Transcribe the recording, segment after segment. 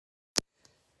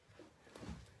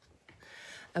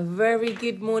A very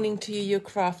good morning to you, your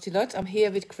crafty lot. I'm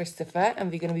here with Christopher and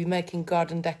we're going to be making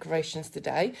garden decorations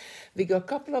today. We got a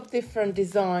couple of different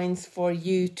designs for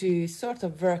you to sort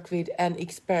of work with and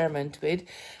experiment with.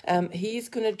 He's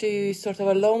going to do sort of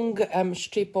a long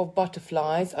strip of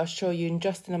butterflies. I'll show you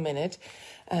in a minute.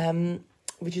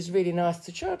 Which is really nice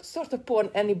to sort of put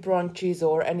on any branches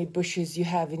or any bushes you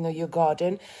have in your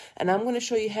garden. And I'm going to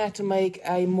show you how to make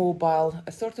a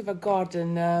sort of a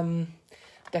garden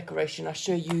decoration. I'll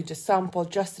show you the sample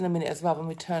just in a minute as well when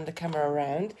we turn the camera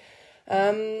around.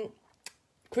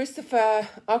 Christopher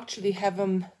actually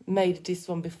haven't made this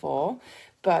one before,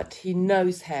 but he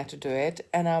knows how to do it,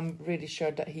 and I'm really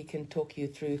sure that he can talk you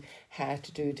through how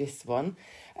to do this one.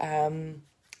 You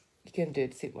can do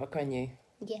it, Sitwa, can you?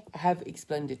 Yeah. I have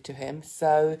explained it to him,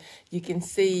 so you can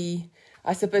see,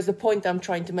 I suppose the point I'm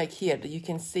trying to make here, that you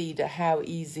can see that how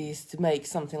easy it is to make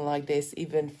something like this,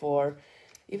 even for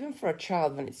a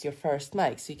child when it's your first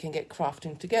make, so you can get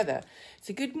crafting together.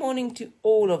 So good morning to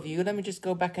all of you. Let me just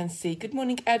go back and see. Good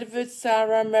morning, Edward,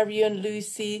 Sarah, Marion,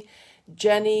 Lucy,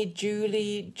 Jenny,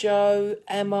 Julie, Joe,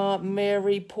 Emma,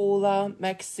 Mary, Paula,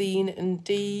 Maxine, and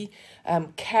Dee,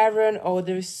 Karen. Oh,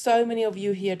 there's so many of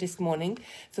you here this morning.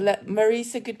 So let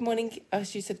Marisa, good morning.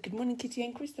 She said good morning, Kitty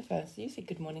and Christopher. So you said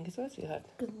good morning as well, sweetheart.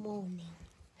 Good morning.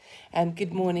 And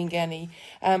good morning, Annie.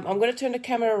 I'm going to turn the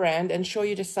camera around and show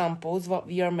you the samples, what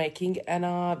we are making. And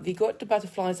we got the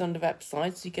butterflies on the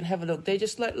website, so you can have a look. They're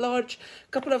just like large,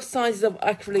 couple of sizes of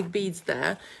acrylic beads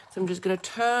there. So I'm just going to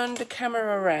turn the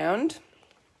camera around.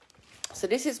 So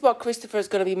this is what Christopher is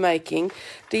going to be making.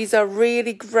 These are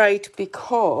really great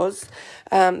because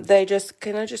they just,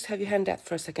 can I just have your hand out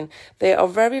for a second? They are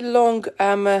very long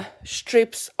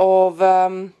strips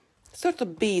of sort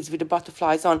of beads with the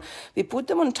butterflies on. We put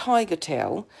them on tiger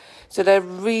tail, so they're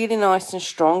really nice and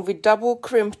strong. We double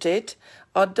crimped it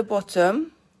at the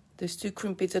bottom. There's 2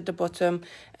 crimp beads at the bottom,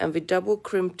 and we double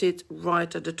crimped it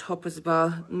right at the top as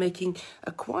well, making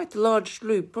a quite large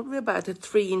loop, probably about a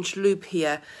 3-inch loop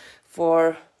here,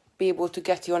 for be able to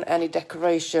get you on any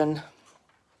decoration.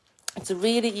 It's a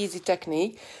really easy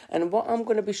technique, and what I'm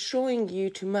going to be showing you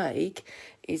to make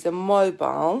is a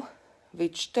mobile,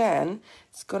 which then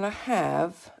it's going to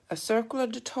have a circle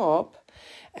at the top,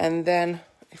 and then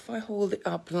if I hold it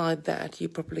up like that, you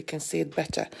probably can see it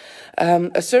better.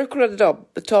 A circle at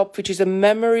the top, which is a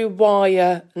memory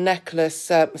wire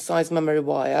necklace, size memory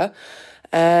wire.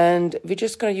 And we're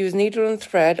just going to use needle and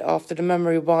thread after the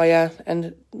memory wire,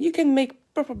 and you can make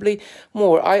probably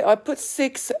more. I put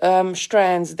 6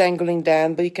 strands dangling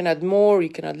down, but you can add more, you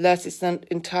can add less. It's not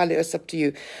entirely, it's up to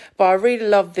you. But I really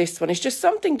love this one. It's just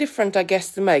something different, I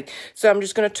guess, to make. So I'm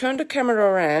just going to turn the camera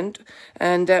around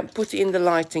and put it in the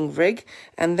lighting rig,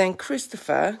 and then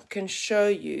Christopher can show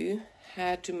you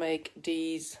how to make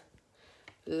these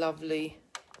lovely.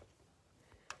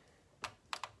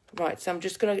 Right, so I'm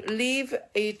just going to leave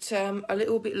it a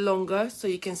little bit longer so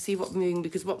you can see what we're doing,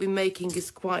 because what we're making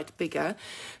is quite bigger.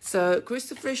 So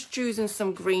Christopher is choosing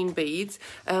some green beads.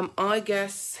 I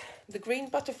guess the green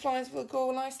butterflies will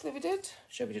go nicely with it.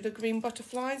 Shall we do the green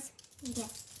butterflies? Yeah.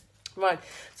 Right,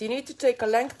 so you need to take a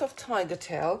length of tiger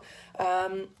tail.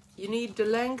 You need the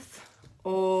length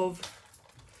of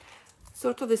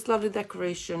sort of this lovely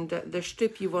decoration, the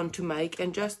strip you want to make,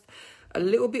 and just a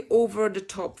little bit over the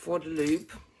top for the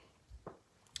loop.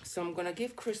 So I'm going to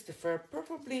give Christopher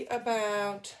probably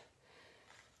about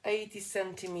 80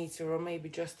 centimetres, or maybe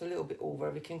just a little bit over.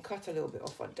 We can cut a little bit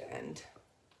off at the end.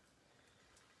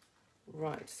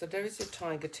 Right, so there is your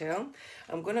tiger tail.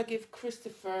 I'm going to give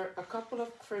Christopher a couple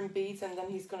of crimp beads, and then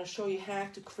he's going to show you how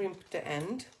to crimp the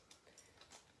end.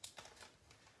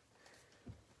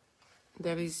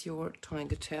 There is your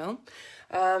tiger tail.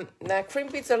 Now,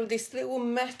 crimp beads are this little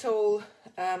metal,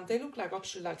 they look like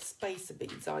actually like spacer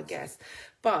beads, I guess,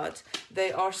 but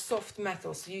they are soft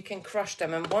metal, so you can crush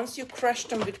them. And once you crush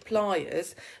them with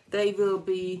pliers, they will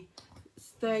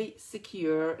stay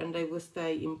secure and they will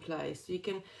stay in place. So you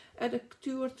can add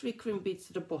 2 or 3 crimp beads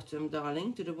to the bottom,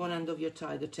 darling, to the one end of your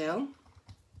tiger tail.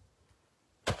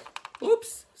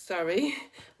 Oops, sorry,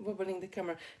 wobbling the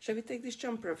camera. Shall we take this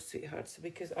jumper off, sweethearts?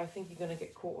 Because I think you're going to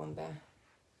get caught on there.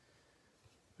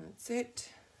 That's it.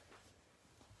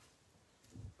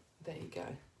 There you go.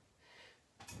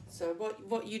 So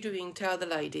what you doing? Tell the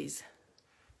ladies.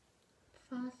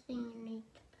 First thing you need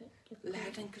to put your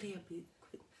Loud and clear, please.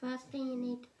 First thing you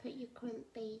need to put your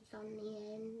crimp beads on the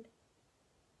end.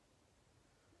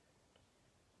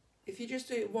 If you just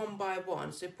do it one by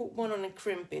one, so put one on and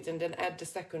crimp it and then add the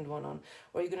second one on,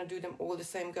 or are you going to do them all the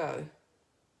same go?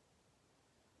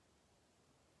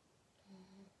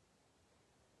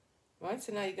 Right,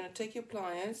 so now you're going to take your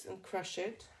pliers and crush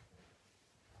it.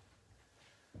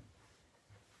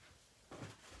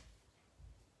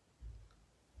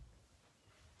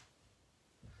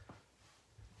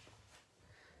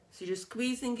 So you're just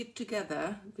squeezing it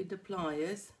together with the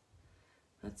pliers.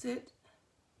 That's it.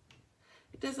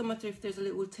 It doesn't matter if there's a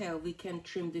little tail, we can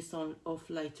trim this off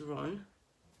later on.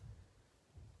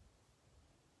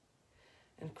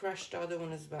 And crush the other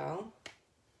one as well.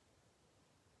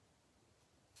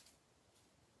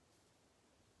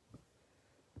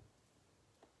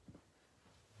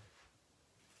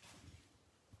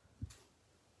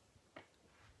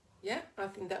 Yeah, I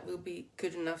think that will be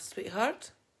good enough, sweetheart.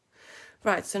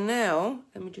 Right, so now,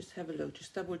 let me just have a look,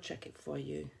 just double check it for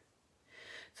you.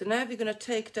 So now we're going to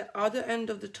take the other end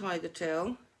of the tiger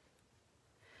tail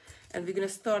and we're going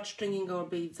to start stringing our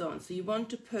beads on. So you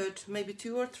want to put maybe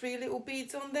 2 or 3 little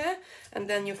beads on there and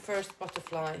then your first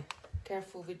butterfly.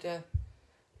 Careful with the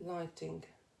lighting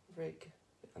rig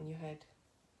on your head.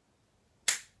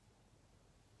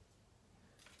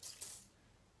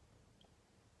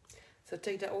 So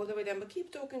take that all the way down, but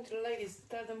keep talking to the ladies,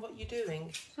 tell them what you're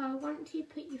doing. So once you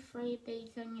put your 3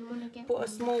 beads on, you want to get Put a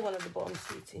small one at the bottom,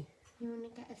 sweetie. You want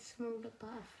to get a smaller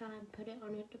butterfly and put it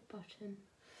on at the bottom.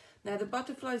 Now the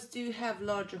butterflies do have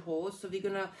larger holes, so we're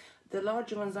gonna, the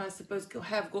larger ones I suppose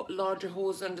have got larger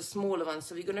holes than the smaller ones.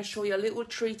 So we're gonna show you a little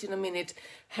treat in a minute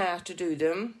how to do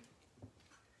them.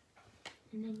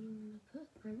 And then you want to put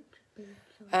a bunch of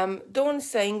beads on. Dawn's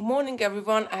saying, morning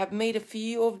everyone, I have made a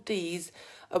few of these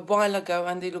a while ago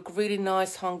and they look really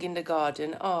nice hung in the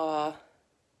garden. Ah,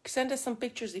 send us some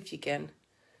pictures if you can.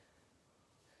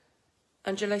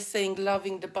 Angela's saying,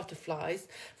 loving the butterflies.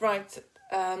 Right,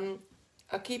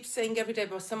 I keep saying every day,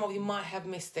 but some of you might have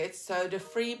missed it. So the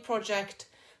free project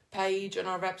page on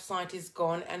our website is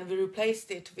gone and we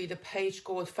replaced it with a page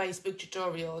called Facebook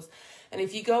Tutorials. And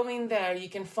if you go in there, you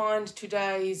can find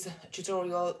today's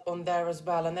tutorial on there as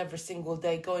well, and every single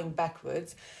day going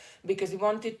backwards, because we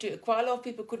wanted to, quite a lot of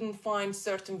people couldn't find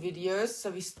certain videos,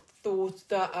 so we thought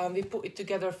that we put it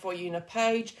together for you in a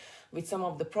page with some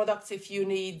of the products if you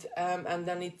need, and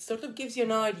then it sort of gives you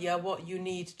an idea what you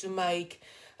need to make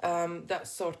that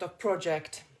sort of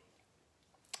project.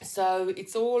 So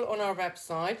it's all on our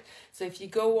website. So if you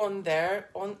go on there,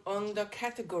 on the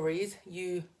categories,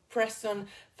 you press on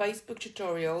Facebook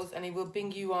Tutorials and it will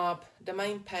bring you up the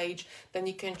main page. Then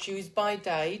you can choose by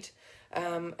date,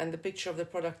 and the picture of the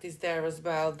product is there as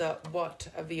well, what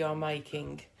we are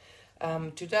making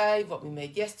today, what we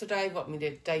made yesterday, what we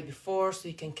did the day before, so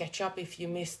you can catch up if you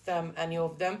missed any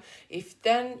of them. If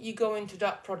then you go into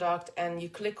that product and you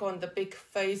click on the big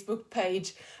Facebook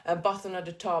page button at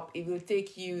the top, it will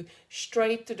take you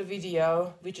straight to the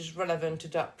video which is relevant to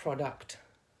that product.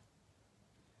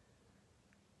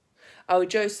 Oh,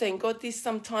 Joe's saying, got this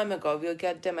some time ago, we'll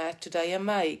get them out today and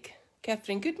make.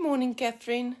 Catherine, good morning,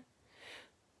 Catherine.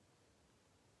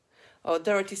 Oh,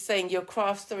 Dorothy's saying your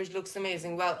craft storage looks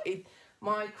amazing. Well,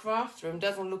 my craft room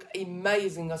doesn't look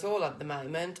amazing at all at the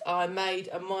moment. I made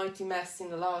a mighty mess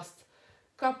in the last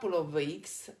couple of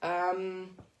weeks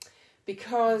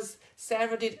because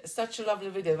Sarah did such a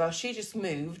lovely video. Well, she just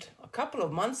moved a couple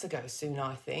of months ago soon,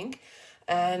 I think.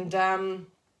 And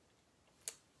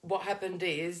what happened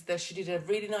is that she did a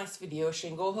really nice video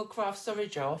showing all her craft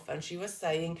storage off, and she was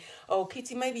saying, oh,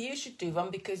 Kitty, maybe you should do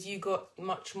one because you got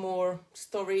much more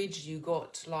storage, you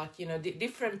got like, you know,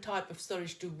 different type of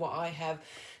storage to what I have,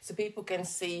 so people can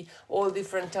see all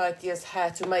different ideas how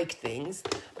to make things.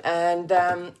 And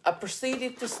I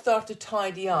proceeded to start to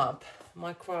tidy up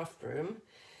my craft room.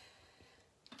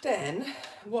 Then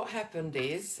what happened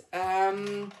is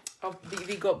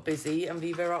we got busy and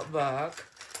we were at work.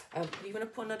 Are you going to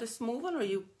put another small one, or are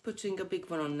you putting a big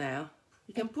one on now?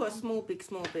 You can put a small, big,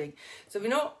 small, big. So we're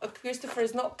not, Christopher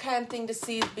is not counting the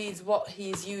seed beads, what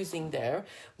he's using there.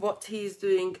 What he's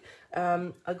doing,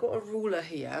 I got a ruler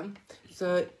here.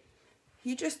 So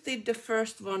he just did the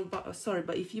first one, but sorry,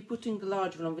 but if you're putting the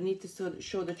large one on, we need to sort of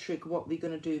show the trick what we're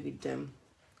going to do with them.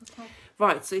 Okay.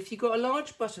 Right, so if you've got a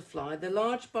large butterfly, the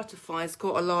large butterfly's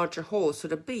got a larger hole, so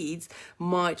the beads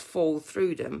might fall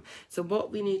through them. So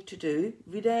what we need to do,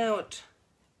 without,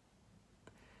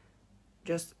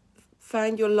 just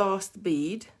find your last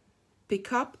bead,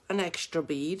 pick up an extra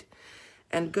bead,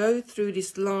 and go through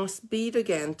this last bead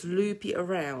again to loop it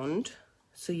around,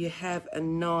 so you have a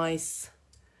nice,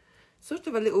 sort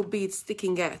of a little bead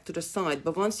sticking out to the side.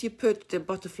 But once you put the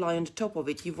butterfly on the top of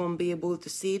it, you won't be able to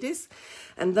see this.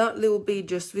 And that little bead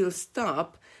just will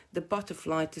stop the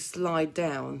butterfly to slide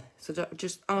down. So that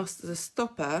just asks the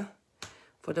stopper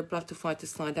for the butterfly to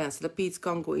slide down. So the beads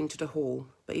can't go into the hole,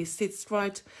 but it sits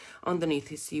right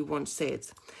underneath it, so you won't see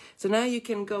it. So now you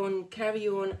can go and carry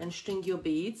on and string your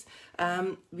beads.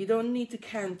 We don't need to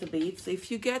count the beads. So if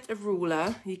you get a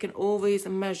ruler, you can always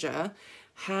measure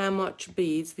how much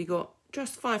beads we got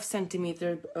just 5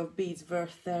 centimeters of beads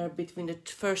worth there between the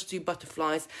first 2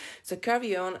 butterflies. So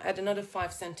carry on, add another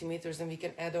 5 centimeters, and we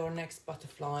can add our next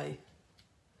butterfly.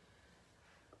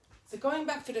 So going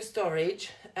back to the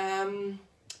storage,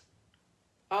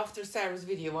 after Sarah's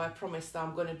video, I promised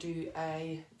I'm going to do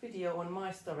a video on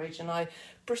my storage, and I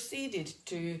proceeded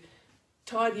to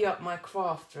tidy up my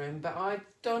craft room. But I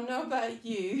don't know about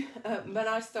you, when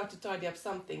I start to tidy up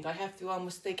something, I have to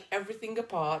almost take everything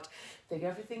apart, take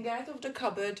everything out of the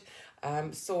cupboard,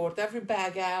 sort every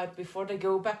bag out before they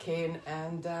go back in,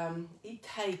 and it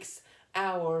takes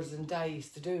hours and days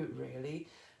to do it, really,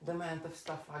 the amount of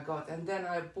stuff I got. And then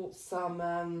I bought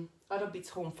some other bits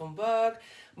home from work,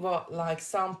 but like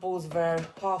samples were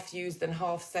half used and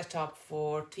half set up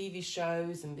for TV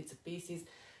shows and bits and pieces.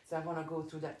 So I want to go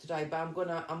through that today, but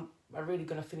I'm really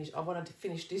gonna finish. I wanted to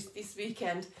finish this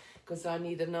weekend because I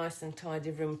need a nice and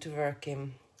tidy room to work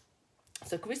in.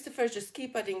 So Christopher, just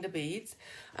keep adding the beads,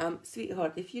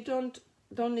 sweetheart. If you don't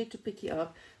need to pick it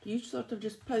up, you sort of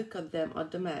just poke at them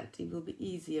at the mat. It will be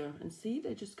easier. And see,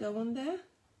 they just go on there.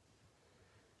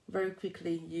 Very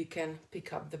quickly you can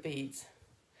pick up the beads.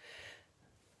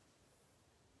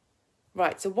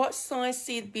 Right, so what size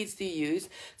seed beads do you use?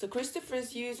 So Christopher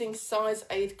is using size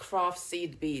 8 craft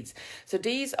seed beads. So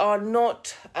these are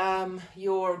not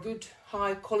your good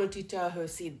high quality Toho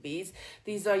seed beads.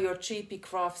 These are your cheapy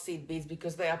craft seed beads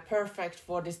because they are perfect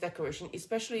for this decoration,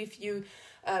 especially if you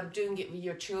doing it with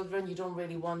your children. You don't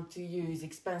really want to use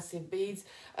expensive beads.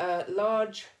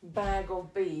 Large bag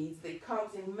of beads. They come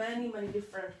in many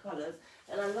different colors,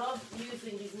 and I love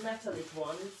using these metallic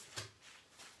ones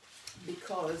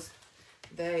because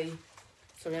they,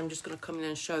 sorry, I'm just going to come in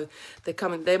and show.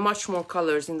 They're much more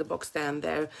colors in the box down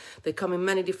there. They come in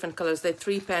many different colors. They're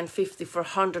 £3.50 for a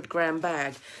 100-gram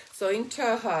bag. So in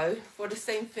Toho, for the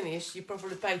same finish, you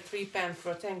probably pay £3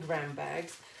 for a 10-gram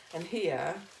bags. And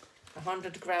here, a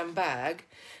 100-gram bag,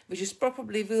 which is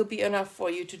probably will be enough for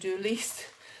you to do at least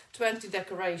 20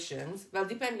 decorations. Well,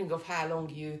 depending on how long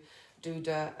you do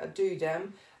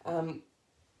them.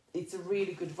 It's a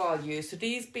really good value. So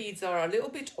these beads are a little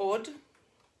bit odd.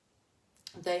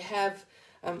 They have,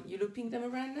 you looping them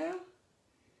around now?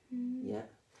 Yeah.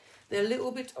 They're a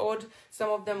little bit odd. Some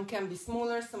of them can be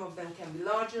smaller, some of them can be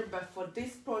larger, but for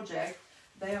this project,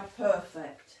 they are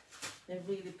perfect. They're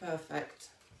really perfect.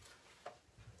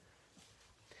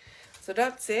 So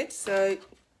that's it. So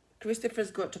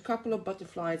Christopher's got a couple of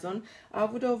butterflies on. I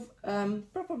would have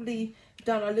probably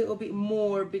done a little bit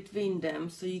more between them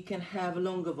so you can have a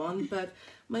longer one, but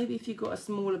maybe if you got a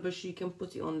smaller bush you can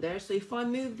put it on there. So if I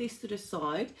move this to the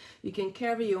side, you can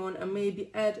carry on and maybe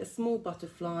add a small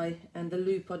butterfly and the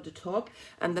loop at the top,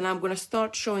 and then I'm going to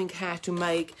start showing how to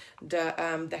make the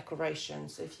decoration.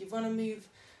 So if you want to move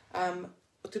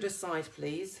to the side,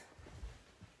 please.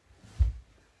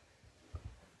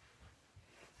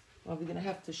 Well, we're going to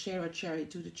have to share a cherry,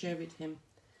 do the cherry with him.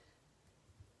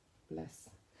 Bless.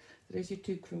 So there's your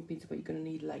 2 crimpings, what you're going to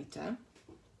need later.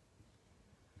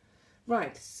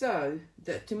 Right, so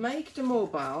to make the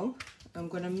mobile, I'm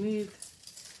going to move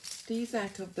these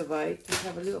out of the way to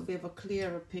have a little bit of a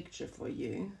clearer picture for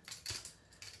you.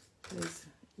 Because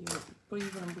you probably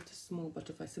want to put a small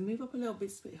butterfly. So move up a little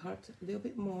bit, sweetheart, a little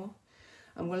bit more.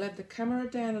 I'm going to let the camera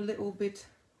down a little bit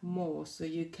more so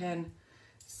you can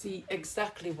see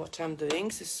exactly what I'm doing.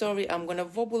 So sorry, I'm going to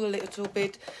wobble a little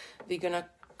bit. We're going to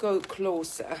go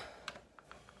closer.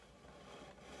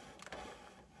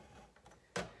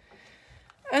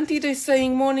 Auntie is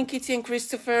saying, morning Kitty and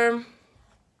Christopher.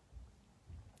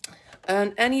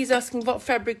 And Annie's asking, what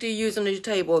fabric do you use on your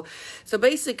table? So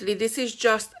basically this is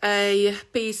just a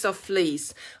piece of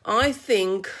fleece. I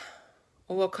think,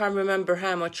 oh, I can't remember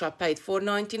how much I paid,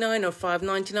 $4.99 or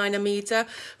 $5.99 a meter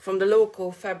from the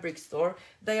local fabric store.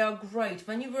 They are great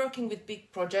when you're working with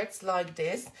big projects like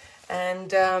this,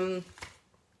 and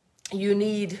you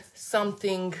need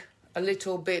something a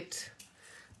little bit,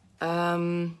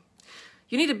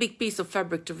 you need a big piece of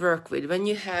fabric to work with. When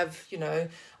you have, you know,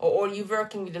 or you're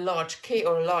working with a large kit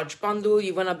or a large bundle,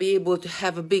 you want to be able to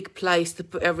have a big place to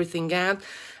put everything out.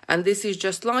 And this is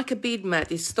just like a bead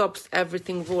mat. It stops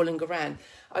everything rolling around.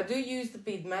 I do use the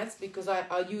bead mats because I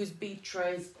use bead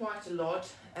trays quite a lot.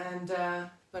 And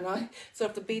when I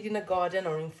sort of bead in a garden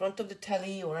or in front of the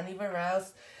telly or anywhere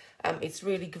else, it's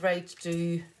really great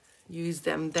to use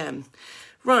them then.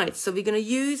 Right, so we're going to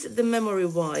use the memory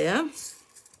wire.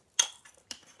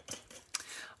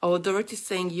 Oh, Dorothy's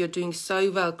saying you're doing so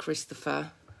well,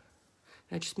 Christopher.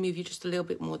 I'll just move you just a little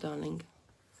bit more, darling.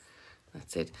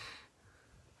 That's it.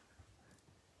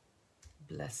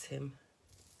 Bless him.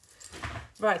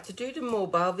 Right, to do the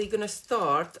mobile, we're going to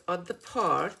start at the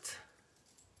part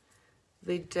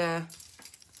with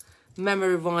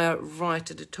memory wire right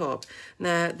at the top.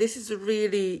 Now this is a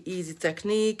really easy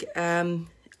technique. I'm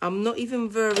not even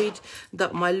worried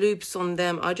that my loops on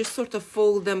them, I just sort of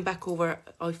fold them back over.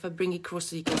 Oh, if I bring it across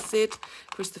so you can see it.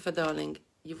 Christopher darling,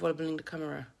 you're wobbling the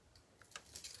camera.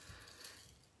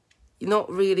 You're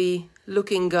not really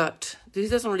looking at, this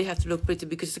doesn't really have to look pretty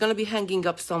because it's going to be hanging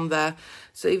up somewhere.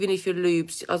 So even if you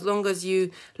loops, as long as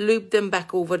you loop them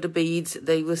back over the beads,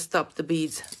 they will stop the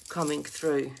beads coming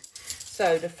through.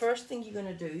 So the first thing you're going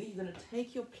to do, you're going to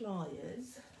take your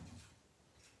pliers.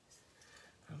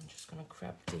 I'm just going to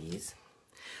grab these.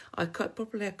 I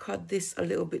cut this a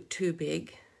little bit too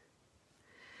big.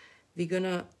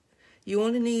 You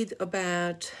only need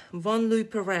about 1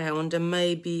 loop around and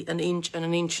maybe an inch and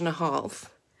an inch and a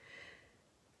half.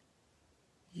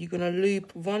 You're going to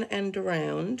loop one end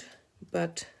around,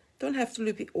 but don't have to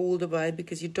loop it all the way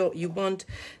because you want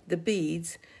the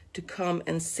beads to come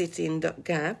and sit in that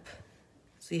gap.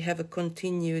 So you have a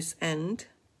continuous end.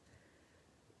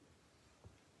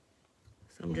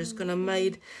 So I'm just going to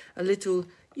make a little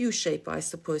U shape, I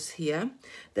suppose, here.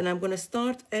 Then I'm going to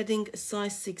start adding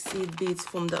size 6 seed beads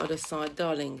from the other side,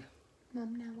 darling.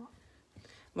 Mum, now what?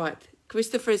 Right,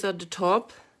 Christopher is at the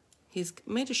top. He's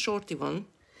made a shorty one.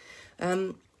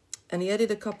 And he added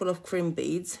a couple of crimp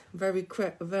beads. Very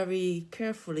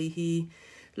carefully he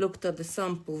looked at the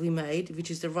sample we made, which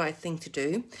is the right thing to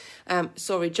do.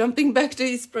 Sorry, jumping back to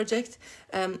his project.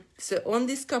 So on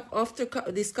this after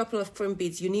this couple of crimp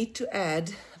beads, you need to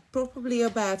add probably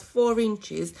about 4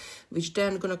 inches, which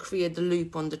then going to create the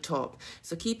loop on the top.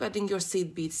 So keep adding your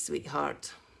seed beads,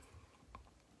 sweetheart.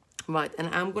 Right, and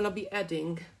I'm going to be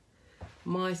adding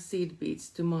my seed beads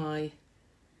to my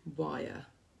wire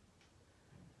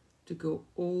to go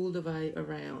all the way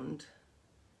around.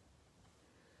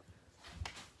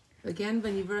 Again,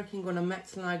 when you're working on a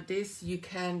mat like this, you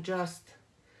can just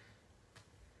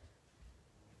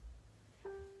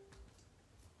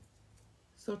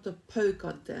sort of poke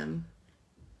at them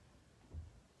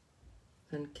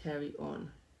and carry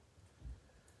on.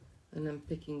 And I'm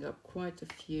picking up quite a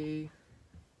few.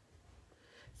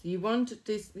 So you want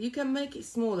this, you can make it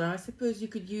smaller. I suppose you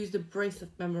could use the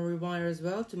bracelet memory wire as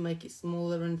well to make it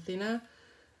smaller and thinner.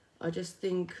 I just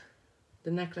think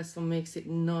the necklace one makes it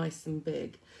nice and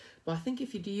big. But I think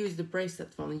if you do use the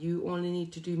bracelet one, you only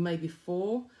need to do maybe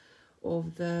 4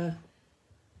 of the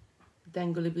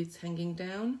dangly beads hanging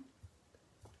down.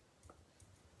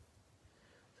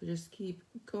 So just keep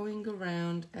going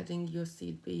around, adding your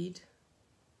seed bead.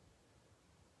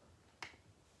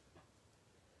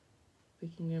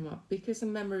 Picking them up. Because a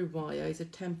memory wire is a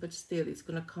tempered steel, it's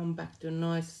going to come back to a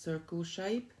nice circle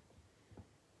shape.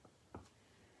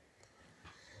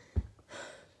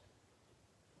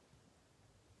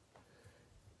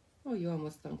 Oh, you're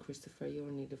almost done, Christopher. You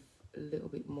only need a little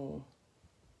bit more.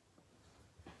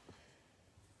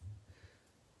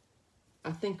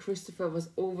 I think Christopher was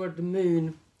over the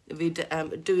moon with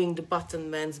doing the button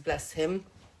mends, bless him.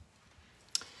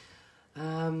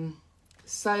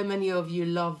 So many of you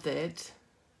loved it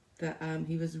that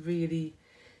he was really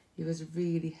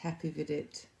happy with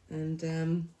it,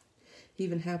 and he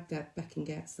even helped out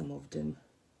backing out some of them.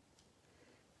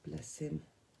 Bless him.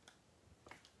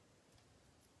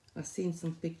 I've seen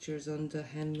some pictures on the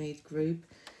handmade group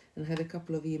and had a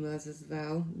couple of emails as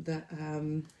well that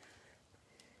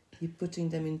you're putting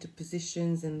them into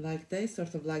positions, and like they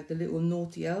sort of like the little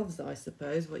naughty elves, I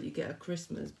suppose, what you get at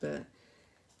Christmas, but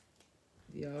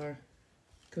we are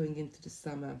going into the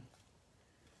summer.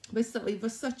 But it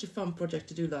was such a fun project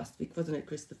to do last week, wasn't it,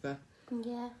 Christopher?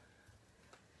 Yeah.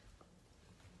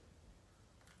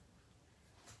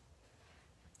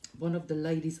 One of the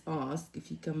ladies asked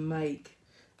if you can make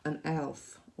an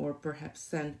elf or perhaps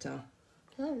Santa.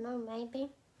 I don't know, maybe.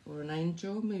 Or an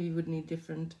angel. Maybe you would need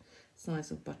different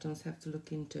size of buttons. Have to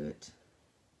look into it.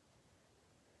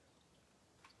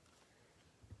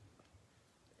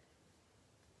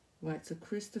 Right, so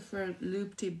Christopher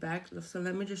looped it back. So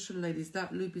let me just show ladies,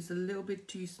 that loop is a little bit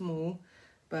too small,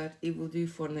 but it will do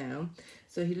for now.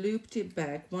 So he looped it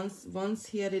back. Once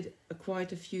he added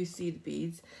quite a few seed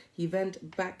beads, he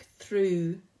went back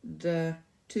through the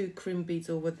 2 crimp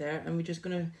beads over there, and we're just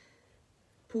going to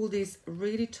pull this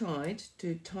really tight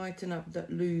to tighten up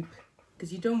that loop,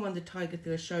 because you don't want the tiger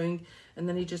tail showing, and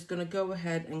then you're just going to go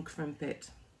ahead and crimp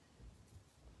it.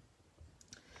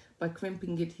 By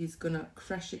crimping it, he's going to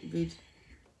crush it with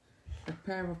a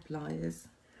pair of pliers,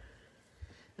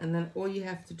 and then all you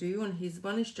have to do on his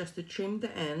one is just to trim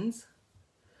the ends.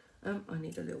 I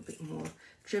need a little bit more.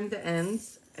 Trim the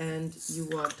ends and you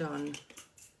are done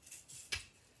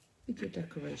with your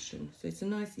decoration. So it's a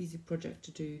nice easy project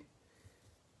to do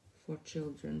for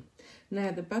children.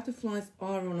 Now the butterflies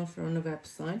are on offer on the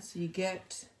website, so you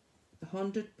get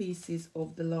 100 pieces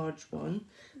of the large one,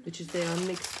 which is, they are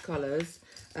mixed colors.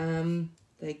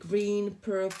 They're green,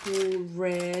 purple,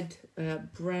 red,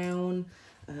 brown,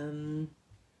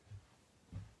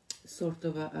 sort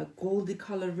of a goldy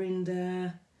color in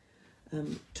there,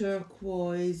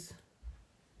 turquoise,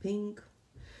 pink.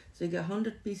 So you get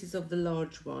 100 pieces of the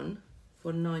large one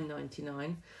for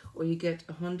 $9.99, or you get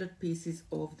 100 pieces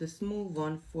of the small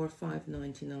one for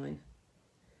 $5.99.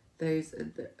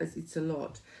 It's a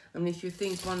lot. I mean, if you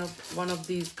think one of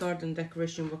these garden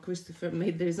decoration what Christopher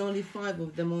made, there's only 5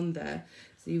 of them on there,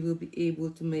 so you will be able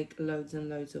to make loads and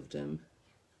loads of them.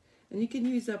 And you can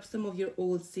use up some of your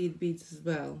old seed beads as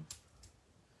well.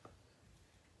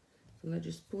 So let's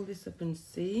just pull this up and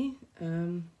see.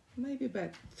 Maybe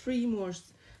about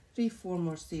 3-4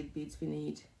 more seed beads we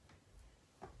need.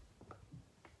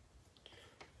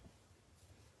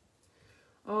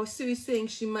 Oh, Sue's saying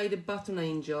she made a button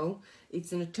angel.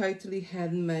 It's in a totally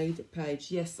handmade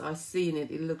page. Yes, I've seen it.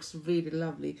 It looks really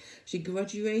lovely. She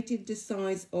graduated the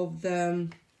size of the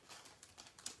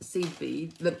seed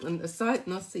bead, the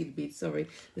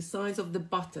size of the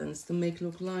buttons to make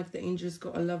look like the angel's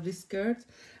got a lovely skirt.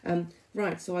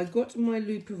 Right, so I got my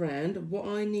loop around. What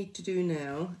I need to do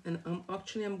now, and I'm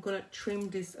gonna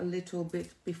trim this a little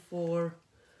bit before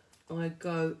I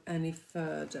go any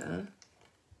further.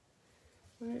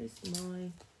 Where is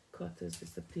my cutters?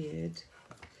 Disappeared.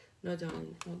 No,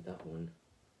 darling, not that one.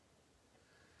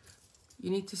 You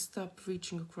need to stop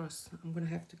reaching across. I'm gonna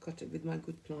have to cut it with my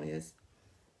good pliers.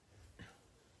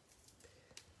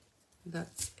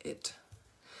 That's it.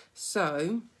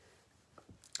 So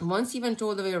once you went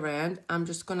all the way around, I'm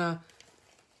just gonna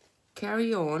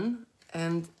carry on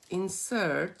and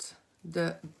insert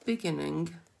the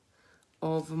beginning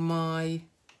of my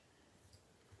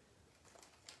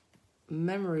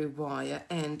memory wire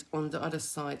end on the other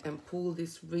side and pull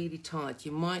this really tight.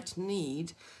 You might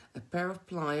need a pair of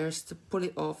pliers to pull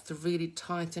it off, to really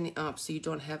tighten it up so you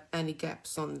don't have any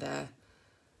gaps on there.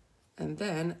 And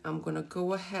then I'm going to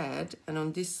go ahead, and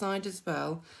on this side as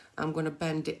well, I'm going to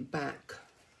bend it back.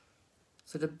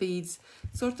 So the beads,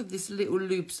 sort of this little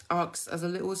loops acts as a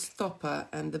little stopper,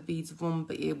 and the beads won't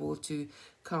be able to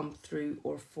come through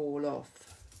or fall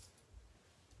off.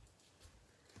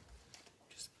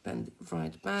 Just bend it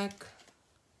right back.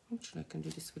 Actually, I can do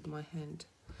this with my hand.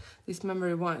 This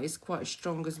memory wire is quite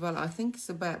strong as well. I think it's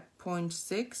about 0.6.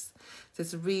 So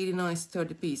it's a really nice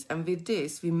sturdy piece. And with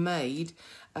this, we made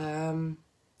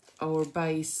our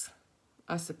base,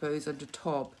 I suppose, at the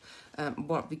top,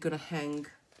 what we're going to hang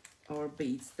our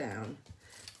beads down.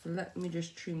 So let me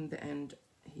just trim the end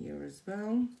here as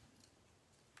well.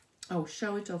 Oh,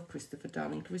 show it off, Christopher,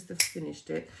 darling. Christopher finished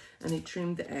it and he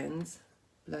trimmed the ends.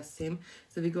 Bless him.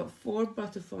 So we got 4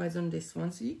 butterflies on this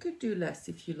one, so you could do less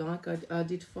if you like. I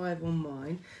did 5 on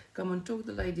mine. Come on, talk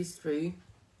the ladies through.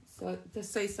 So to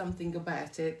say something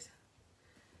about it.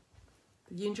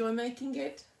 Did you enjoy making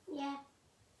it? Yeah.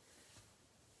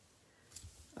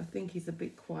 I think he's a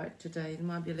bit quiet today. He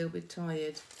might be a little bit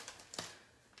tired.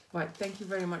 Right, thank you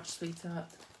very much, sweetheart.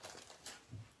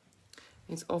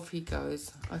 It's off he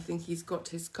goes. I think he's got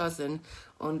his cousin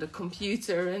on the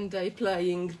computer and they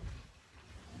playing.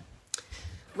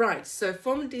 Right, so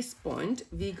from this point,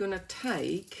 we're going to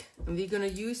take and we're going to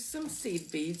use some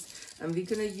seed beads and we're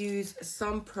going to use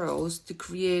some pearls to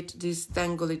create these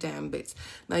dangly down bits.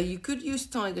 Now, you could use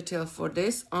tiger tail for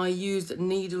this. I used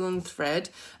needle and thread,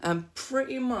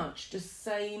 pretty much the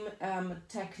same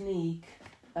technique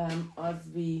as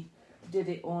we did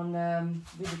it on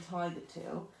with the tiger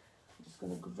tail. I'm just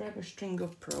going to grab a string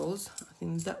of pearls. I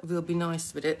think that will be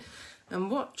nice with it.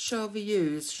 And what shall we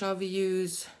use? Shall we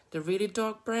use the really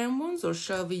dark brown ones, or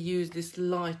shall we use these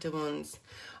lighter ones?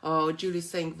 Oh, Julie's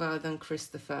saying well done,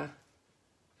 Christopher.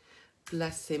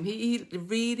 Bless him. He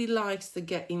really likes to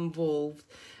get involved.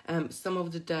 Some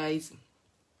of the days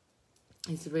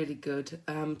he's really good.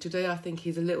 Today I think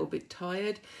he's a little bit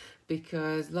tired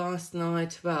because last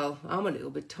night, well, I'm a little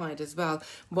bit tired as well.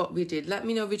 What we did, let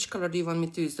me know which color do you want me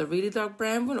to use, the really dark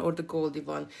brown one or the goldy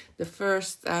one? The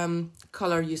first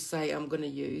color you say I'm going to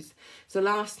use. So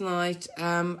last night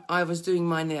I was doing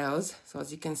my nails. So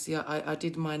as you can see, I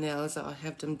did my nails. I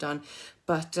have them done.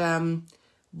 But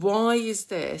why is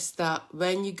this? That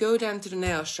when you go down to the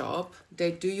nail shop,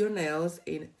 they do your nails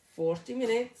in 40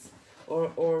 minutes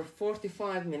or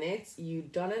 45 minutes. You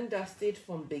done and dusted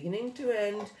from beginning to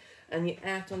end, and you're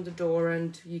out on the door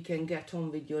and you can get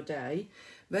on with your day.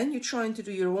 When you're trying to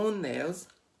do your own nails,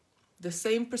 the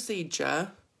same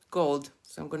procedure, gold,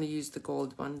 so I'm going to use the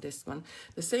gold one, this one.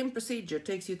 The same procedure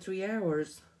takes you 3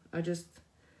 hours. I just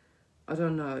I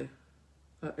don't know.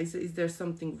 Is there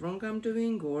something wrong I'm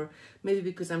doing, or maybe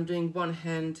because I'm doing one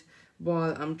hand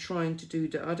while I'm trying to do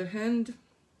the other hand?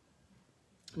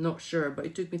 Not sure, but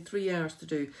it took me 3 hours to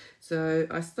do. So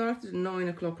I started at 9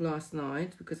 o'clock last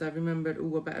night because I remembered,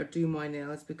 oh, I better do my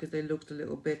nails because they looked a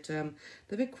little bit,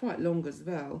 they've been quite long as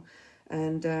well.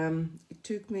 And it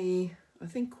took me, I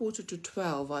think,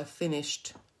 11:45 I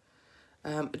finished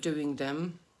doing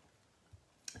them.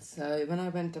 So when I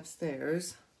went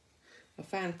upstairs, I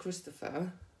found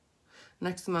Christopher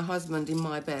next to my husband in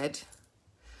my bed,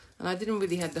 and I didn't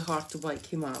really have the heart to wake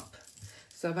him up.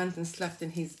 So I went and slept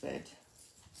in his bed.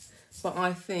 But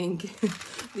I think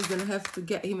we're going to have to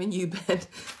get him a new bed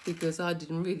because I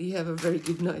didn't really have a very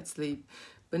good night's sleep.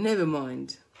 But never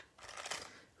mind.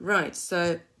 Right,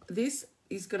 so this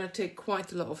is going to take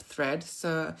quite a lot of thread.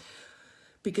 So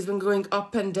because when going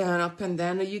up and down,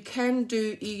 you can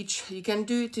do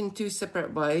it in two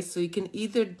separate ways. So you can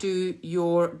either do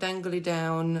your dangly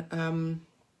down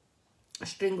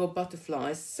string of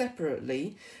butterflies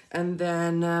separately and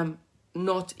then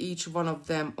knot each one of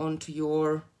them onto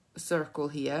your circle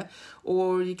here,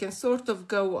 or you can sort of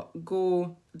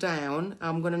go down.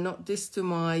 I'm going to knot this to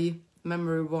my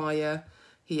memory wire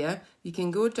here. You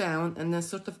can go down and then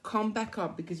sort of come back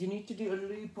up because you need to do a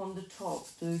loop on the top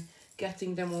to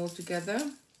getting them all together.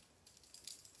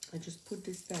 I just put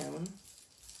this down.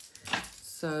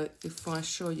 So if I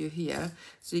show you here,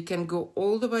 so you can go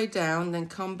all the way down, then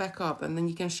come back up, and then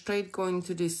you can straight go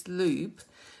into this loop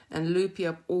and loop you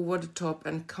up over the top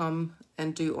and come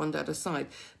and do on the other side.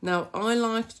 Now, I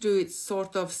like to do it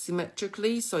sort of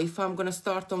symmetrically. So if I'm going to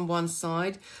start on one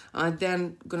side, I'm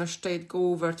then going to straight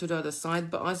go over to the other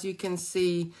side. But as you can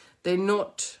see, they're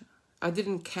not, I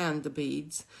didn't can the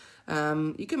beads.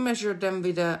 You can measure them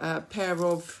with a pair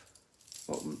of,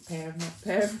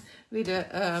 with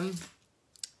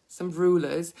some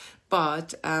rulers.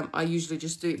 But I usually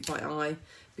just do it by eye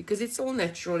because it's all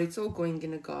natural. It's all going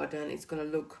in a garden. It's going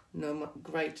to look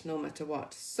great no matter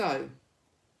what. So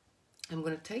I'm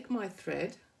going to take my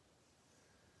thread.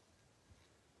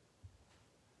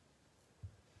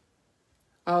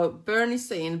 Oh, Bernie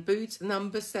saying boots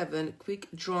number 7, quick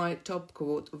dry top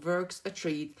coat, works a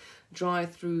treat, dry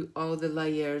through all the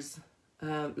layers,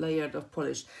 layered of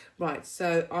polish. Right,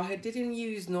 so I didn't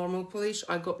use normal polish,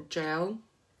 I got gel.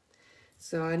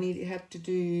 So I had to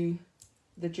do,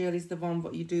 the gel is the one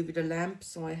what you do with a lamp,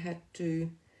 so I had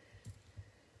to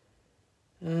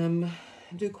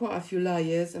do quite a few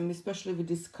layers, and especially with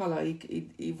this color,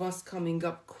 it was coming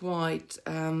up quite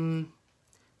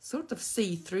sort of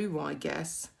see-through, I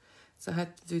guess. So I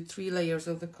had to do 3 layers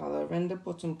of the color and the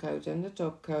bottom coat and the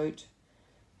top coat.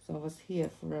 So I was here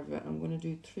forever. I'm going to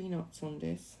do 3 knots on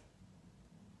this.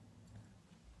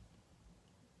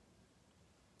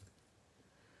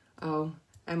 Oh,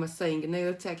 Emma saying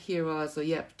nail tech here also,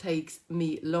 yep, takes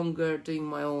me longer doing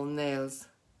my own nails.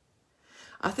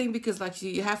 I think because like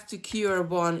you have to cure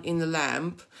one in the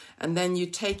lamp and then you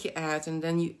take it out and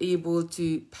then you're able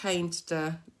to paint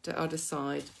the other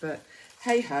side. But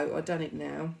hey ho, I've done it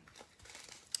now.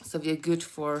 So we're good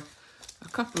for a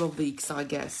couple of weeks, I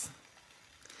guess.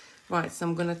 Right, so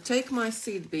I'm going to take my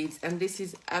seed beads, and this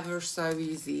is ever so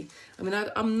easy. I mean,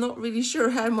 I'm not really sure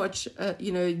how much,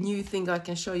 new thing I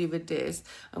can show you with this.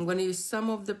 I'm going to use some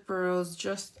of the pearls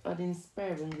just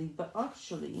sparingly, but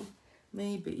actually,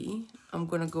 maybe I'm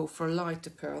going to go for a lighter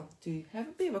pearl to have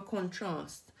a bit of a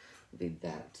contrast with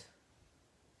that.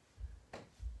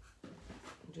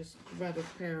 Just grab a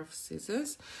pair of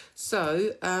scissors.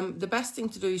 So the best thing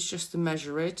to do is just to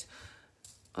measure it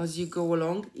as you go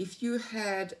along. If you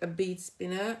had a bead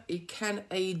spinner, it can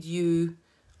aid you,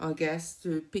 I guess,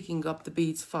 to picking up the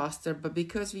beads faster. But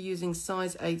because we're using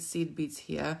size 8 seed beads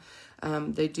here,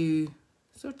 they do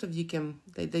sort of,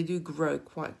 they do grow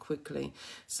quite quickly.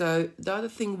 So the other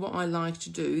thing what I like to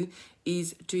do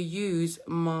is to use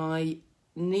my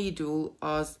needle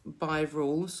as by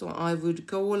rule. So I would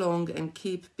go along and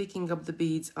keep picking up the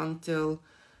beads until,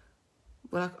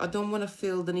 well, I don't want to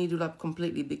fill the needle up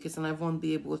completely because then I won't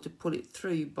be able to pull it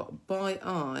through. But by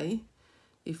eye,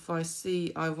 if I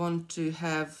see I want to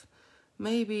have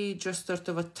maybe just sort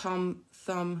of a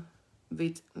thumb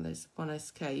with, this one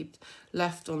escaped,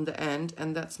 left on the end,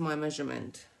 and that's my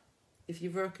measurement. If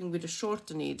you're working with a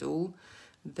shorter needle,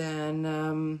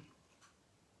 then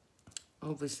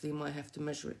obviously you might have to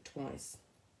measure it twice.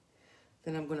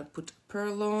 Then I'm going to put a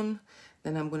pearl on.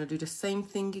 Then I'm going to do the same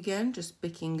thing again, just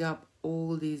picking up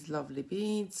all these lovely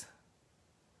beads.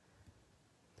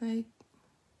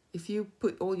 If you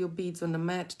put all your beads on the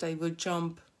mat, they will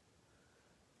jump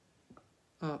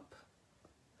up.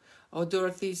 Oh,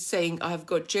 Dorothy's saying I've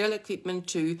got gel equipment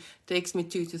too. Takes me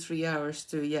 2 to 3 hours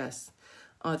too. Yes.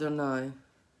 I don't know.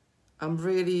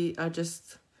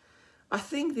 I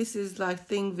think this is like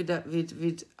thing with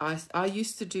I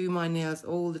used to do my nails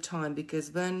all the time,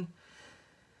 because when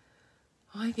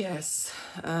I guess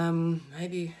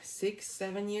maybe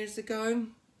 6-7 years ago,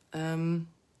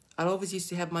 I always used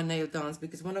to have my nail done,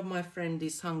 because one of my friends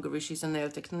is Hungary. She's a nail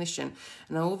technician,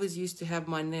 and I always used to have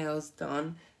my nails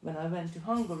done when I went to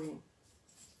Hungary.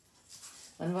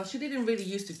 And well, she didn't really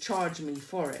used to charge me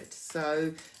for it,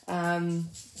 so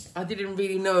I didn't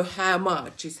really know how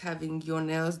much is having your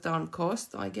nails done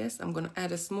cost, I guess. I'm going to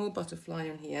add a small butterfly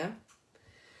on here.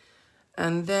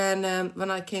 And then when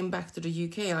I came back to the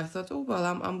UK, I thought, oh, well,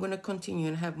 I'm going to continue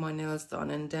and have my nails done.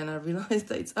 And then I realized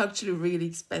that it's actually really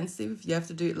expensive. You have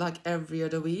to do it like every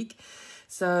other week.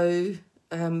 So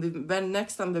when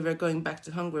next time we were going back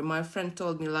to Hungary, my friend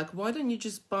told me, like, why don't you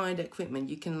just buy the equipment?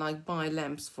 You can like buy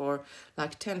lamps for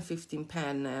like 10-15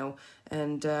 pound now,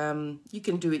 and you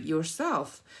can do it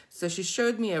yourself. So she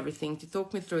showed me everything to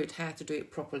talk me through it, how to do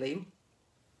it properly.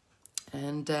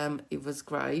 And it was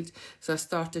great. So I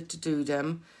started to do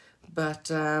them,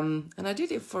 but and I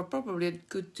did it for probably a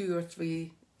good 2 or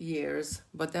 3 years.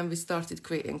 But then we started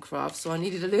creating crafts, so I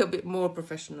needed a little bit more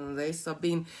professionally. So I've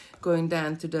been going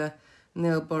down to the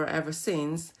nail bar ever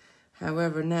since.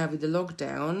 However, now with the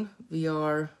lockdown, we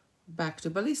are back to,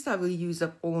 but at least I will use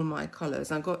up all my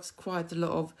colors. I've got quite a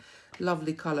lot of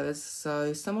lovely colors.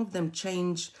 So some of them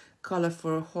change color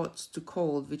for hot to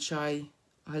cold, which I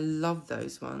love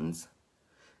those ones.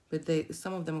 But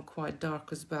some of them are quite dark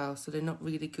as well, so they're not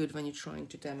really good when you're trying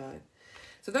to demo.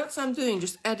 So that's what I'm doing,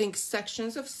 just adding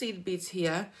sections of seed beads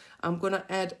here. I'm going to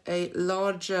add a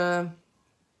larger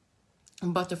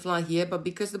butterfly here, but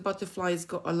because the butterfly has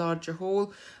got a larger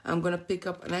hole, I'm going to pick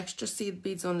up an extra seed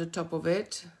beads on the top of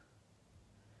it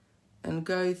and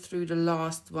go through the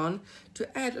last one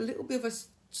to add a little bit of a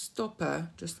stopper,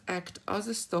 just act as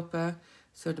a stopper,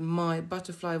 so that my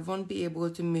butterfly won't be able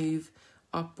to move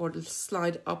up or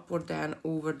slide up or down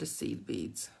over the seed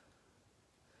beads.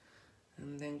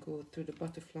 And then go through the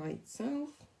butterfly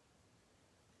itself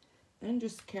and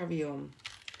just carry on.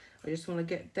 I just want to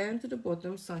get down to the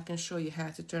bottom so I can show you how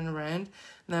to turn around.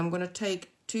 Now I'm going to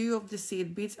take 2 of the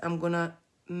seed beads. I'm going to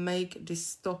make this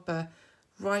stopper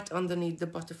right underneath the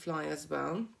butterfly as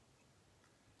well.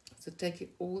 So take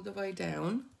it all the way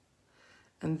down,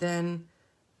 and then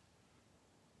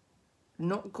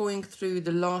not going through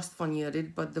the last one you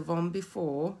did, but the one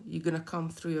before, you're going to come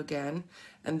through again,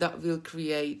 and that will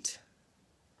create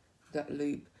that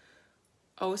loop.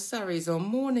 Oh, sorry, on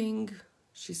morning,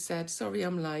 she said. Sorry,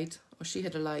 I'm late. Or she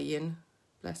had a lay-in.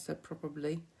 Bless her,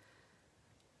 probably.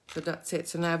 So that's it.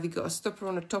 So now we've got a stopper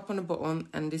on the top and the bottom,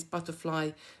 and this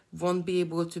butterfly won't be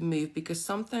able to move, because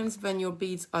sometimes when your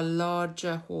beads are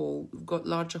got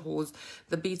larger holes,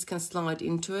 the beads can slide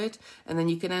into it, and then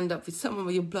you can end up with some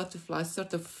of your butterflies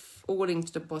sort of falling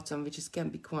to the bottom, which can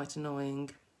be quite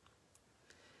annoying.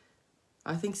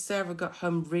 I think Sarah got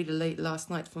home really late last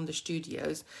night from the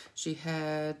studios. She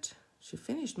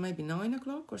finished maybe 9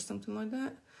 o'clock or something like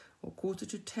that, or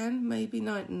 9:45, maybe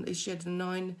 9. She had a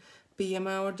 9 p.m.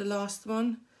 hour, the last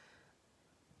one.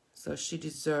 So she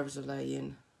deserves a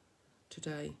lay-in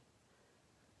today.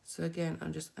 So again,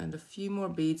 I'm just add a few more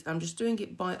beads. I'm just doing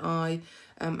it by eye.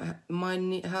 My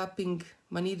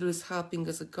needle is helping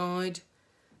as a guide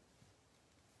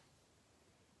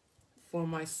for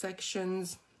my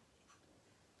sections.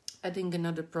 Adding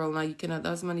another pearl. Now you can add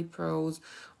as many pearls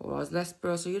or as less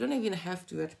pearls, so you don't even have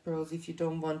to add pearls if you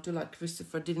don't want to, like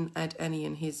Christopher didn't add any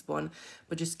in his one,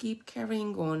 but just keep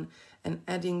carrying on and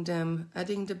adding them,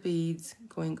 adding the beads,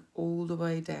 going all the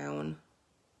way down.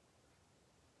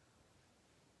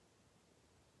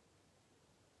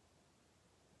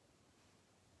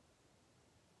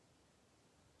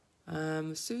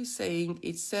 Sue's saying,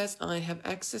 it says I have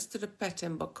access to the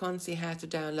pattern but can't see how to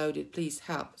download it. Please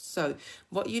help. So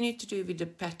what you need to do with the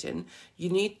pattern, you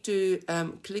need to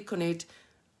click on it.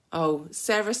 Oh,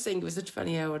 Sarah's saying it was a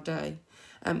 20-hour day.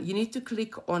 You need to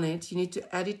click on it, you need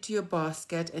to add it to your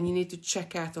basket, and you need to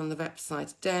check out on the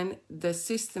website. Then the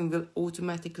system will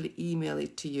automatically email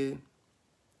it to you.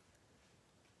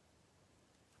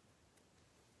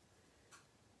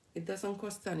 It doesn't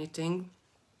cost anything,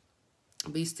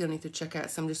 but you still need to check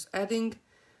out. So I'm just adding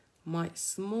my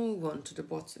small one to the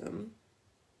bottom.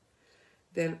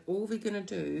 Then all we're going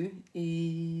to do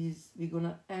is we're going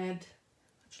to add,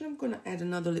 actually I'm going to add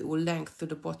another little length to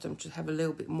the bottom to have a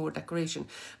little bit more decoration.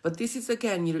 But this is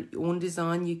again your own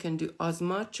design. You can do as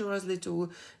much or as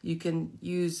little. You can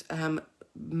use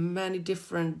many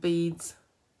different beads.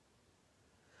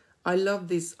 I love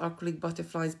these acrylic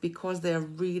butterflies because they are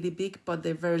really big, but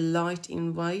they're very light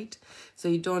in weight. So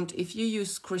you don't, if you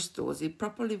use crystals, it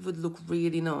probably would look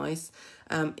really nice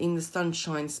in the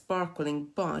sunshine, sparkling.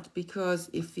 But because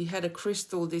if you had a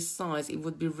crystal this size, it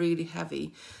would be really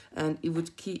heavy and it would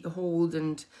hold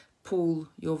and pull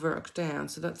your work down.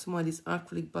 So that's why these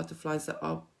acrylic butterflies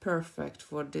are perfect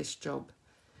for this job.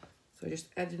 So I just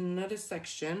added another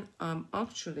section. I'm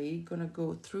actually gonna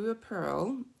go through a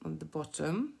pearl on the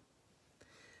bottom.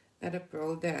 Add a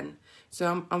pearl then.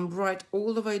 So I'm right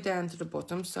all the way down to the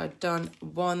bottom. So I've done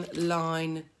one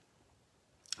line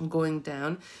going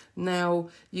down. Now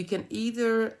you can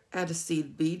either add a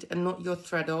seed bead and knot your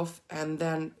thread off and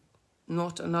then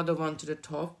knot another one to the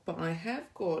top. But I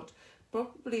have got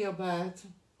probably about,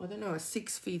 I don't know, a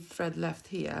 6 feet thread left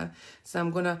here. So I'm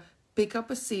gonna pick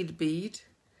up a seed bead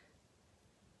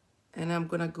and I'm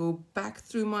gonna go back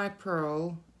through my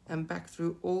pearl and back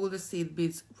through all the seed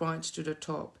beads right to the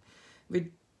top. With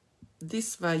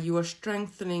this way you are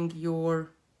strengthening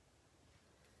your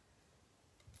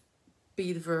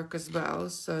beadwork as well,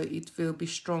 so it will be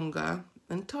stronger,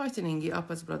 and tightening it up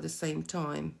as well at the same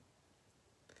time.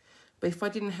 But if I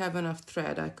didn't have enough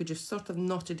thread, I could just sort of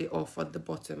knotted it off at the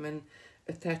bottom and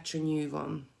attach a new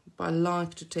one. But I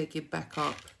like to take it back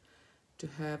up to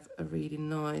have a really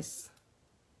nice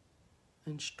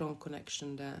and strong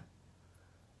connection there.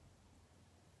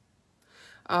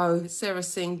 Oh, Sarah's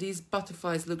saying these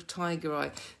butterflies look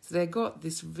tiger-eye. So they got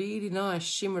this really nice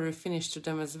shimmery finish to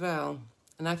them as well.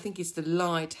 And I think it's the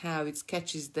light, how it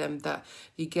catches them, that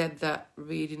you get that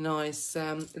really nice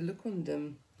look on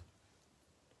them.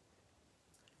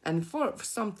 And for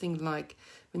something like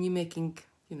when you're making,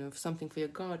 you know, something for your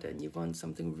garden, you want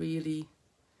something really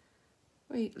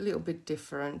a little bit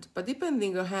different, but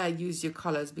depending on how you use your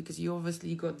colors, because you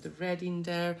obviously got the red in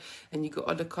there and you got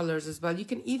other colors as well. You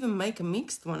can even make a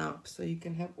mixed one up, so you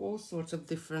can have all sorts of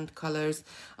different colors.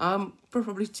 I'm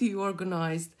probably too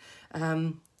organized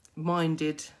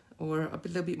minded, or a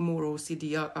little bit more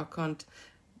OCD. I can't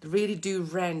really do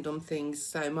random things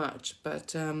so much,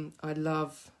 but I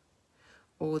love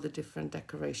all the different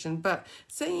decoration. But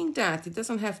saying that, it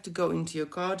doesn't have to go into your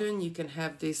garden. You can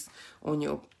have this on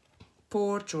your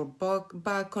porch or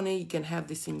balcony. You can have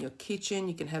this in your kitchen.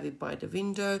 You can have it by the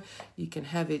window. You can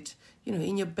have it, you know,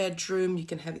 in your bedroom. You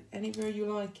can have it anywhere you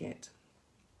like it.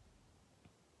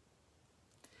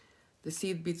 The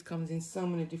seed beads comes in so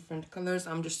many different colors.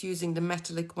 I'm just using the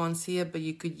metallic ones here, but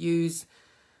you could use,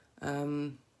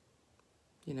 you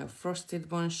know, frosted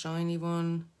one, shiny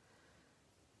one,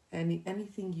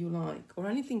 anything you like, or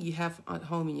anything you have at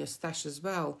home in your stash as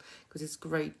well, because it's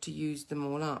great to use them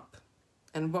all up.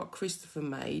 And what Christopher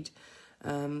made,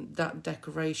 that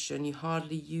decoration, you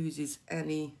hardly uses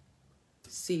any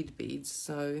seed beads,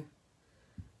 so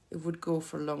it would go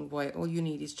for a long way. All you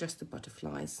need is just the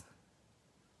butterflies.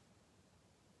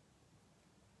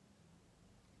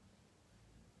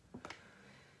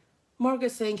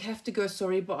 Margaret saying, have to go,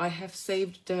 sorry, but I have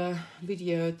saved the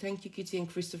video. Thank you, Kitty and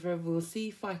Christopher. We'll see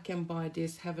if I can buy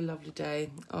this. Have a lovely day.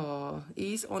 Oh, it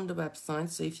is on the website,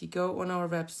 so if you go on our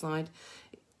website,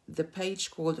 the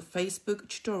page called Facebook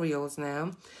Tutorials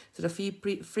now. So the free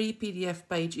PDF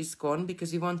page is gone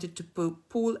because we wanted to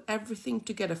pull everything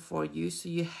together for you. So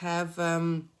you have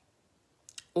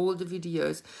all the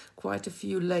videos. Quite a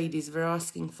few ladies were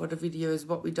asking for the videos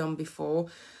what we done before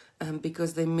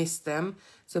because they missed them.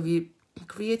 So we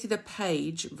created a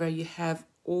page where you have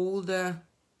all the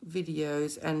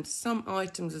videos and some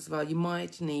items as well you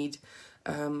might need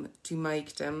to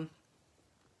make them.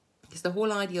 Because the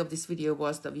whole idea of this video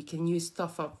was that we can use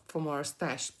stuff up from our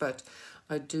stash, but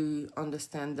I do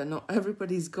understand that not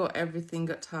everybody's got everything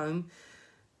at home.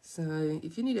 So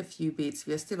if you need a few bits,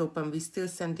 we are still open. We're still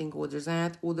sending orders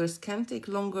out. Orders can take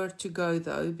longer to go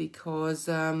though, because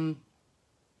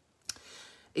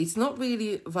it's not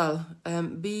really, well,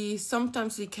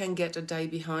 sometimes we can get a day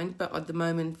behind, but at the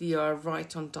moment we are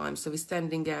right on time. So we're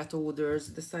sending out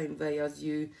orders the same way as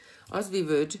we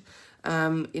would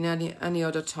in any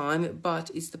other time,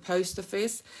 but it's the post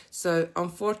office. So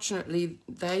unfortunately,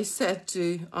 they said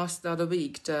to us the other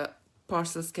week that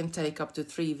parcels can take up to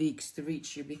 3 weeks to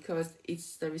reach you, because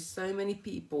there is so many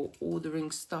people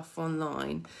ordering stuff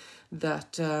online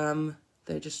that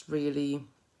they're just really,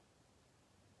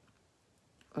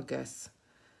 I guess,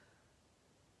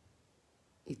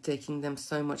 it's taking them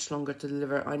so much longer to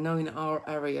deliver. I know in our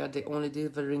area they're only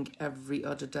delivering every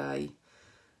other day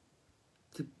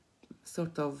to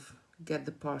sort of get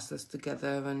the parcels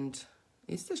together, and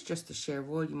It's just the sheer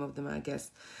volume of them, I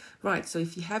guess. Right, so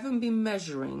if you haven't been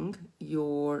measuring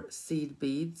your seed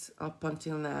beads up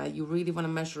until now, you really want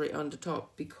to measure it on the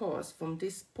top, because from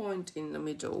this point in the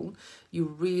middle, you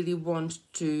really want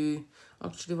to,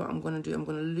 actually what I'm going to do, I'm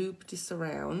going to loop this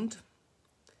around.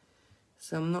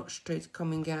 So I'm not straight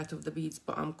coming out of the beads,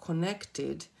 but I'm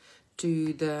connected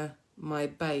to my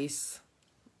base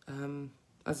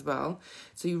as well.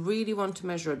 So you really want to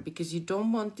measure it, because you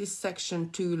don't want this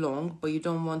section too long, but you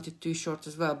don't want it too short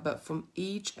as well. But from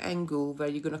each angle where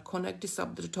you're going to connect this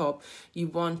up to the top, you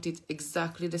want it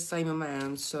exactly the same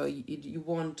amount. So you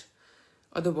want,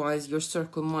 otherwise your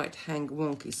circle might hang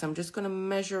wonky. So I'm just going to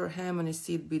measure how many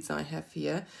seed beads I have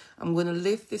here. I'm going to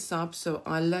lift this up so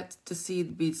I let the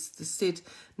seed beads to sit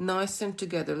nice and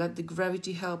together. Let the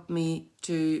gravity help me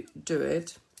to do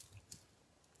it.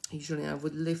 Usually I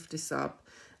would lift this up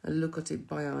and look at it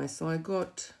by eye. So I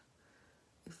got,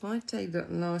 if I take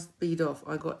that last bead off,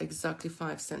 I got exactly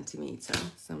 5 centimeters.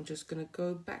 So I'm just going to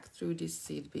go back through this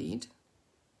seed bead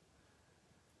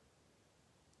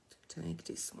to take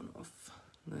this one off.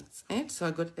 That's it. So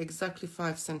I got exactly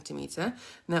 5 centimeters.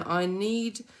 Now I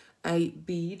need a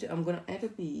bead. I'm going to add a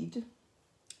bead,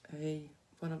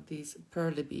 one of these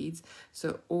pearly beads.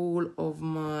 So all of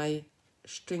my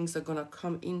strings are going to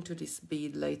come into this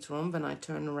bead later on when I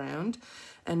turn around.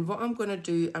 And what I'm going to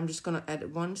do, I'm just going to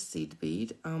add one seed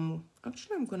bead.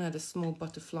 Actually I'm going to add a small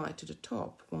butterfly to the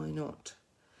top. Why not?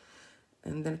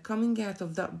 And then coming out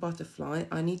of that butterfly,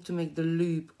 I need to make the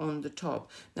loop on the top.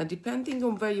 Now, depending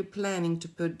on where you're planning to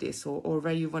put this, or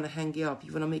where you want to hang it up,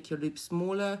 you want to make your loop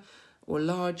smaller or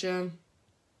larger.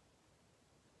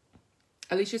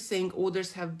 Alicia's saying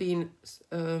orders have been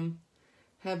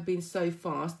so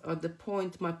fast. At the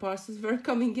point my parcels were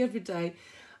coming every day,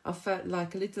 I felt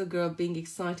like a little girl being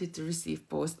excited to receive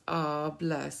post. Ah,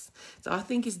 bless. So I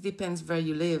think it depends where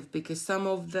you live, because some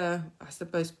of the, I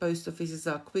suppose, post offices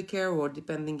are quicker, or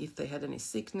depending if they had any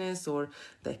sickness or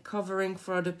they're covering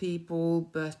for other people.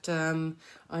 But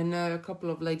I know a couple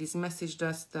of ladies messaged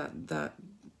us that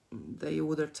they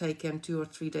order taken 2 or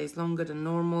 3 days longer than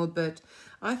normal. But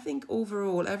I think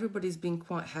overall everybody's been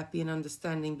quite happy and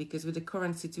understanding, because with the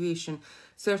current situation,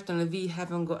 certainly we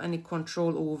haven't got any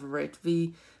control over it.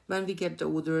 When we get the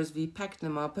orders, we pack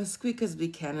them up as quick as we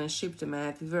can and ship them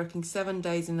out. We're working 7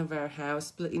 days in a warehouse,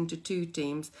 split into 2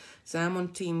 teams. So I'm on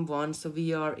team 1, so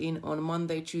we are in on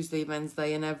Monday, Tuesday,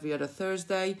 Wednesday and every other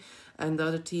Thursday. And the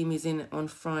other team is in on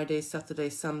Friday, Saturday,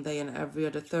 Sunday and every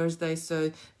other Thursday.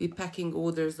 So we're packing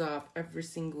orders up every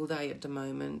single day at the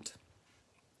moment.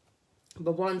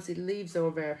 But once it leaves our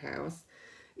warehouse,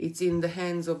 it's in the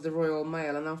hands of the Royal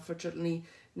Mail. And unfortunately,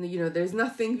 you know, there's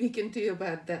nothing we can do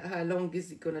about that. How long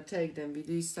is it going to take them? We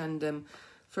do send them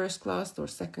first class or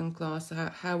second class,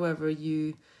 however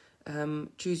you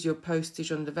choose your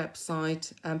postage on the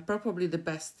website. And probably the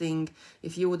best thing,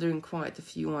 if you're ordering quite a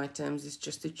few items, is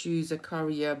just to choose a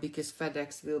courier, because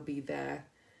FedEx will be there.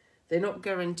 They're not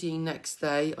guaranteeing next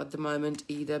day at the moment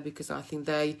either, because I think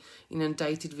they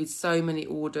inundated with so many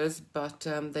orders, but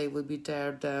they will be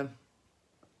there the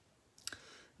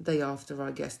day after,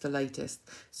 I guess, the latest.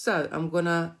 So I'm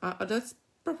gonna, that's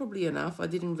probably enough. I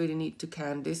didn't really need to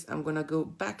count this. I'm gonna go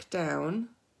back down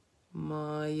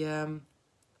my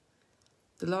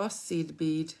the last seed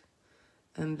bead,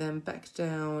 and then back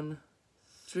down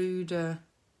through the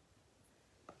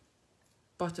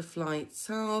butterfly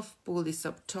itself, pull this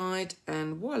up tight,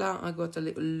 and voila, I got a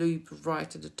little loop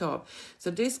right at the top. So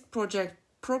this project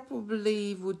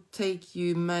probably would take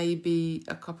you maybe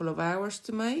a couple of hours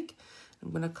to make. I'm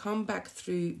going to come back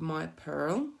through my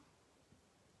pearl,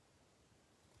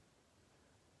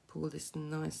 pull this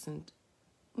nice and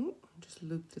just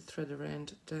loop the thread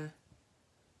around there.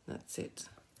 That's it.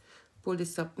 Pull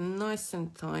this up nice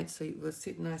and tight so it will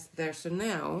sit nice there. So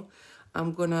now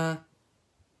I'm going to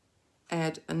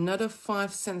add another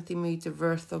 5 centimeter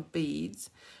worth of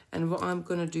beads, and what I'm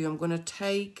going to do, I'm going to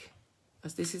take,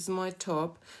 as this is my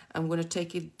top, I'm going to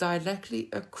take it directly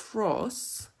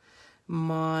across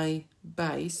my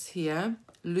base here,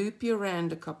 loop you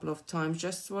around a couple of times,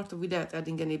 just sort of without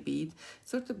adding any bead,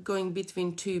 sort of going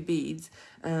between 2 beads,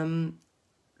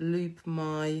 loop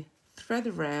my thread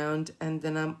around, and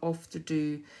then I'm off to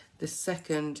do the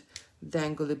second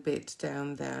dangly bit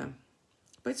down there.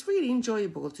 But it's really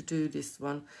enjoyable to do this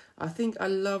one. I think I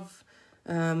love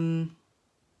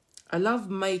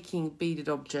making beaded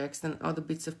objects and other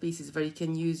bits of pieces where you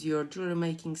can use your jewelry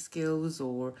making skills,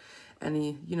 or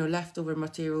any, you know, leftover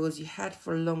materials you had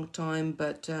for a long time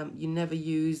but you never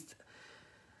used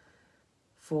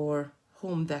for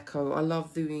home deco. I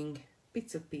love doing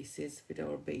bits of pieces with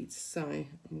our beads. So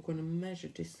I'm going to measure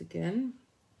this again.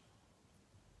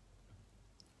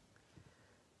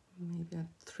 maybe add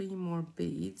 3 more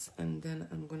beads, and then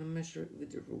I'm going to measure it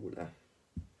with the ruler.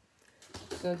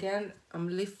 So again, I'm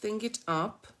lifting it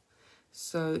up,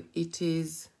 so it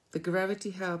is, the gravity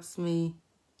helps me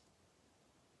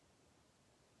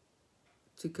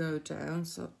to go down.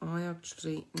 So I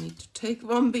actually need to take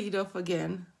 1 bead off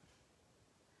again.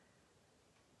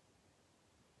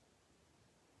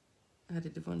 I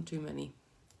did 1 too many.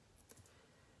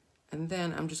 And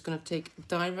then I'm just going to take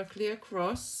directly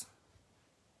across.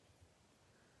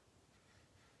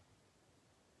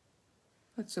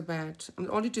 That's about, I'm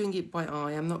only doing it by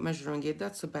eye, I'm not measuring it.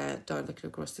 That's about directly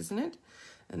across, isn't it?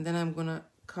 And then I'm going to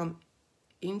come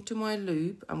into my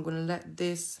loop. I'm going to let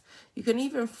this, you can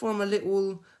even form a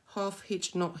little half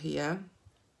hitch knot here,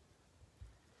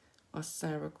 as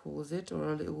Sarah calls it,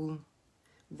 or a little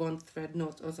 1 thread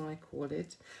knot, as I call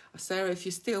it. Sarah, if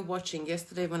you're still watching,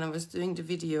 yesterday when I was doing the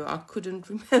video, I couldn't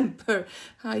remember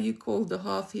how you called the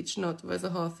half hitch knot. Where's a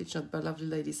half hitch knot? But lovely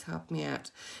ladies helped me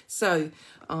out. So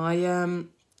I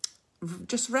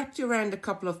just wrapped you around a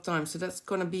couple of times, so that's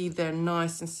going to be there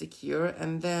nice and secure.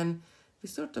 And then we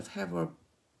sort of have our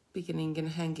beginning and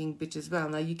hanging bit as well.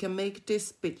 Now you can make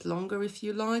this bit longer if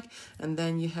you like, and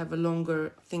then you have a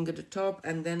longer thing at the top.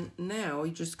 And then now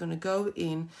you're just going to go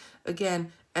in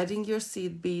again, adding your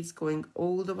seed beads, going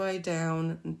all the way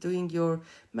down and doing your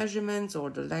measurements or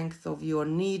the length of your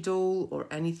needle or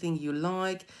anything you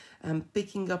like, and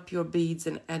picking up your beads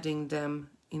and adding them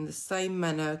in the same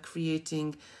manner,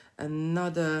 creating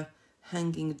another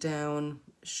hanging down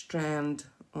strand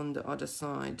on the other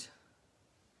side.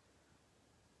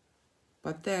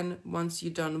 But then once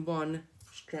you've done 1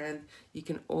 strand, you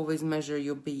can always measure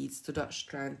your beads to that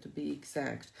strand to be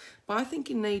exact. But I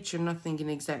think in nature, nothing is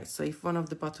exact. So if one of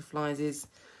the butterflies is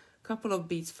a couple of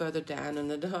beads further down and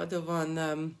the other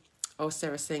one, oh,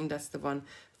 Sarah's saying that's the one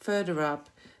further up,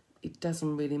 it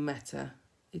doesn't really matter.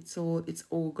 It's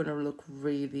all gonna look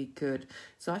really good.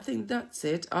 So I think that's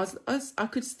it. I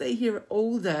could stay here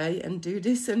all day and do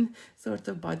this and sort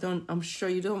of, but I'm sure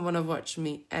you don't want to watch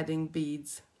me adding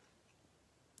beads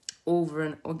over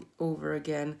and over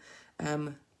again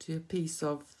to a piece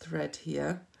of thread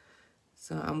here.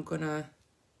 So I'm gonna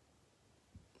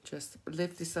just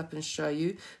lift this up and show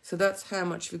you. So that's how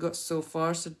much we got so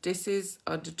far. So this is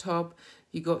at the top,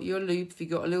 you got your loop, you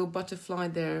got a little butterfly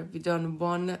there, we done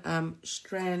 1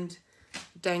 strand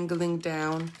dangling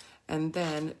down, and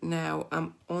then now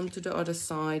I'm onto the other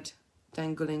side,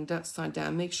 dangling that side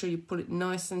down. Make sure you pull it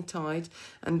nice and tight,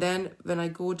 and then when I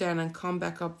go down and come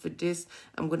back up with this,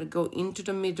 I'm going to go into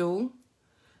the middle,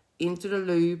 into the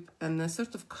loop, and then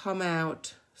sort of come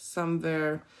out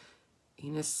somewhere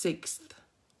in a 1/6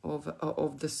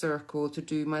 of the circle to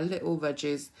do my little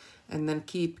wedges, and then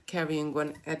keep carrying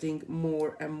on, adding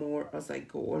more and more as I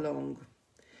go along.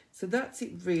 So that's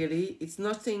it really. It's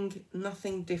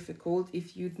nothing difficult.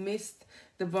 If you'd missed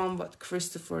the one what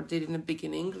Christopher did in the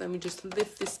beginning, let me just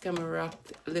lift this camera up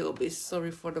a little bit,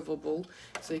 sorry for the wobble,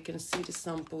 so you can see the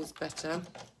samples better.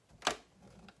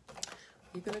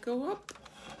 You're gonna go up?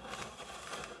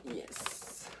 Yes.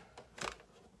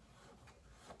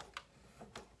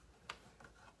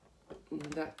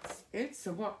 And that's it.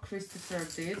 So what Christopher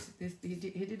did, he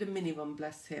did a mini one,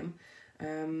 bless him.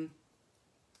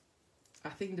 I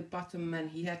think the bottom man,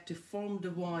 he had to form the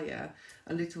wire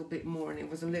a little bit more, and it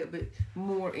was a little bit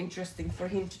more interesting for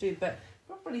him to do, but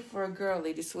probably for a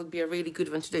girly this would be a really good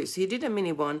one to do. So he did a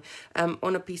mini one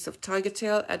on a piece of tiger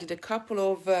tail, added a couple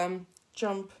of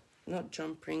not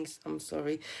jump rings, I'm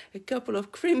sorry, a couple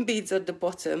of cream beads at the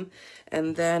bottom,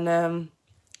 and then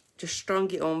just strung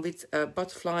it on with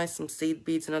butterflies, some seed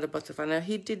beads, another butterfly. Now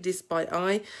he did this by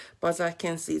eye, but as I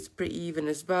can see it's pretty even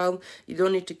as well. You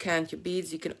don't need to count your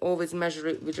beads, you can always measure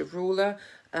it with a ruler.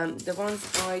 The ones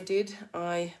I did,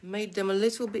 I made them a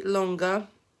little bit longer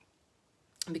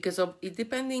because of it,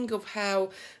 depending of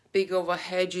how big of a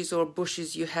hedges or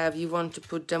bushes you have, you want to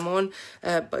put them on,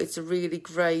 but it's a really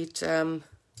great and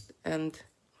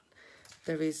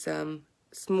there is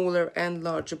smaller and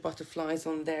larger butterflies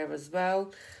on there as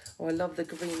well. Oh, I love the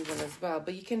green one as well,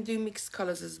 but you can do mixed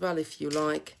colors as well if you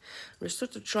like. We're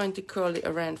sort of trying to curl it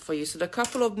around for you. So the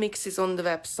couple of mixes on the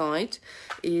website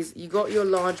is you got your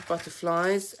large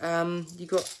butterflies. You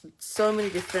got so many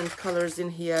different colors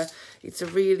in here. It's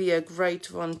really a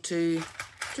great one to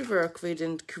work with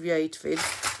and create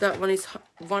with. That one is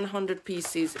 100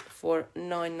 pieces for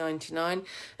 $9.99,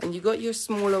 and you got your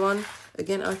smaller one.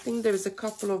 Again, I think there's a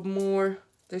couple of more.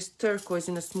 There's turquoise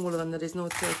in the smaller one, there is no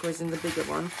turquoise in the bigger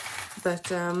one. But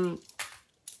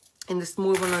in the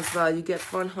small one as well, you get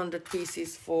 100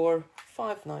 pieces for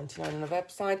 $5.99 on the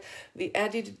website. We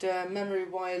added the memory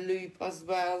wire loop as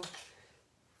well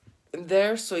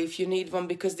there, so if you need one,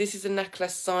 because this is a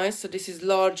necklace size, so this is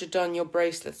larger than your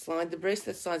bracelet size. The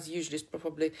bracelet size usually is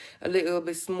probably a little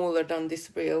bit smaller than this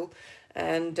reel,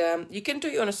 and you can do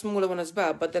it on a smaller one as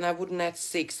well, but then I wouldn't add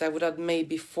 6, I would add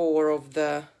maybe 4 of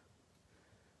the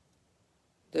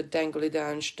dangly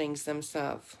down things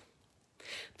themselves.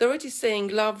 Dorothy saying,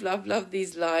 love, love, love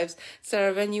these lives.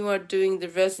 Sarah, when you are doing the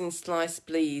resin slice,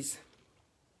 please.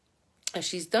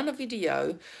 She's done a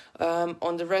video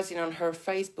on the resin on her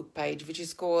Facebook page, which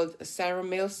is called Sarah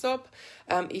Millsop.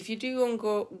 If you do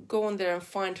go on there and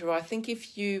find her, I think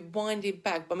if you wind it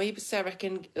back, but maybe Sarah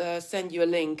can send you a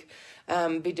link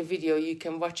with the video, you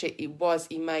can watch it. It was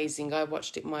amazing. I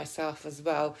watched it myself as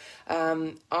well.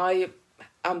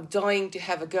 I'm dying to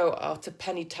have a go at a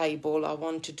penny table I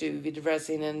want to do with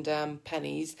resin and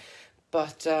pennies,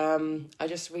 but I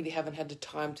just really haven't had the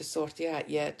time to sort it out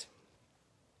yet.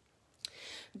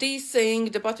 Dee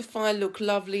saying, the butterfly look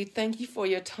lovely. Thank you for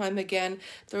your time again.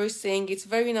 They're saying, it's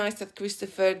very nice that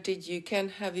Christopher did. You can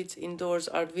have it indoors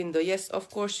art window. Yes, of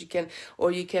course you can. Or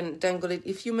you can dangle it.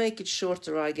 If you make it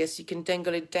shorter, I guess, you can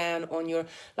dangle it down on your...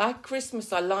 Like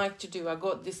Christmas, I like to do. I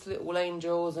got these little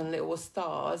angels and little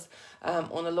stars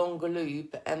on a longer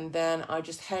loop. And then I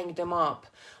just hang them up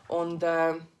on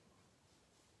the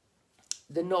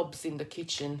knobs in the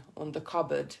kitchen, on the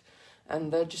cupboard.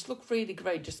 And they just look really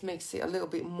great, just makes it a little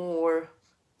bit more,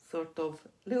 sort of,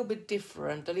 a little bit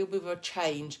different, a little bit of a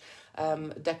change,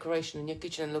 decoration in your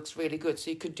kitchen, and looks really good. So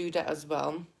you could do that as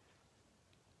well.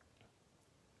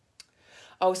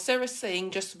 Oh, Sarah's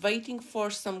saying, just waiting for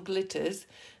some glitters,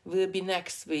 will be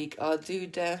next week. I'll do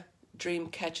the dream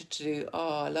catcher to do.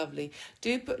 Oh, lovely.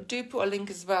 Do put a link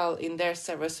as well in there,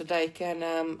 Sarah, so they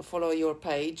can follow your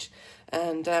page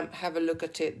and have a look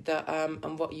at it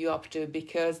and what you're up to,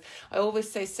 because I always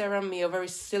say Sarah and me are very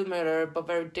similar but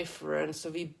very different, so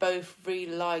we both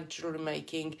really like jewelry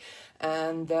making,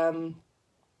 and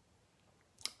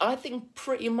I think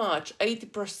pretty much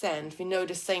 80% we know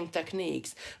the same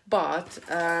techniques, but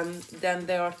then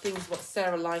there are things what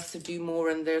Sarah likes to do more,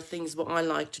 and there are things what I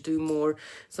like to do more.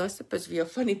 So I suppose we are a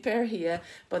funny pair here,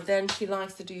 but then she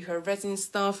likes to do her resin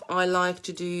stuff. I like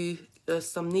to do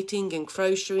some knitting and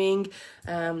crocheting,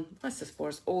 I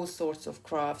suppose all sorts of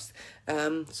crafts.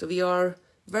 So we are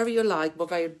very alike but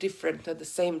very different at the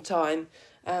same time.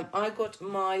 I got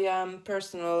my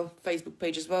personal Facebook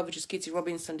page as well, which is Kitty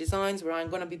Robinson Designs, where I'm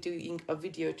going to be doing a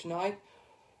video tonight,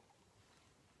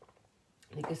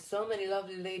 because so many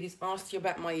lovely ladies asked you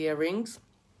about my earrings,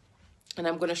 and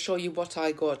I'm going to show you what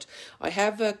I got. I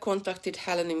have contacted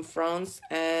Helen in France,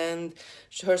 and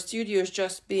her studio is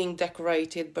just being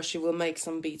decorated, but she will make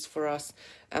some beads for us,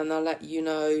 and I'll let you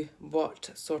know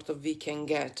what sort of we can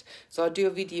get. So I'll do a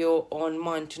video on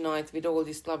mine tonight with all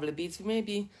these lovely beads.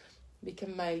 Maybe we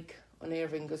can make an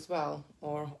earring as well,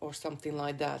 or something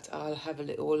like that. I'll have a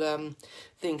little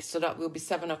thing. So that will be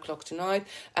 7 o'clock tonight.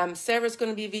 Sarah's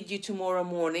going to be with you tomorrow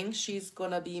morning. She's going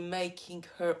to be making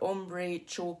her ombre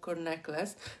choker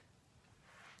necklace.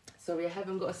 So we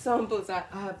haven't got samples. I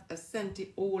have sent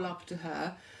it all up to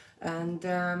her,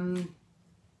 and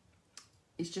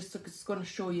it's going to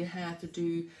show you how to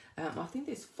do, I think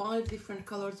there's 5 different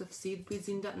colors of seed beads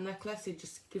in that necklace. It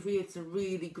just creates a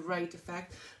really great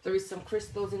effect. There is some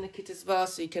crystals in the kit as well,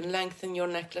 so you can lengthen your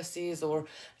necklaces or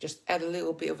just add a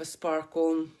little bit of a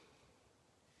sparkle.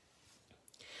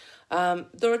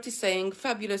 Dorothy saying,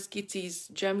 fabulous Kitty's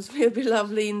gems will be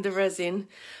lovely in the resin.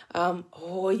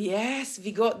 Oh yes,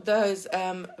 we got those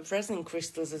resin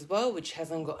crystals as well, which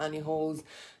hasn't got any holes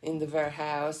in the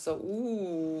warehouse. So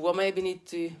ooh, I maybe need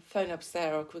to phone up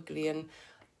Sarah quickly and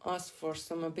ask for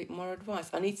some a bit more advice.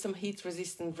 I need some heat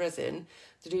resistant resin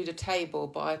to do the table,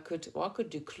 but I could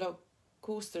do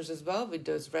coasters as well with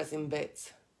those resin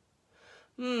bits.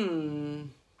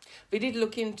 We did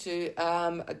look into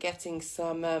getting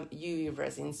some UV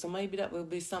resin, so maybe that will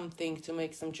be something to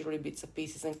make some jewelry bits of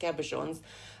pieces and cabochons.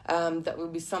 That will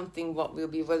be something what will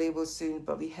be available soon,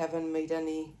 but we haven't made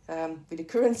any with the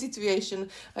current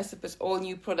situation. I suppose all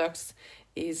new products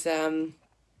is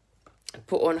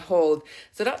put on hold.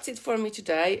 So that's it for me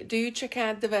today. Do check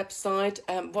out the website,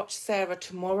 watch Sarah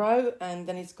tomorrow, and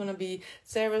then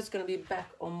Sarah's going to be back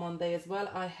on Monday as well.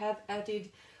 I have added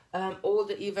all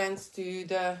the events to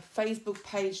the Facebook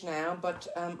page now, but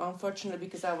unfortunately,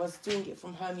 because I was doing it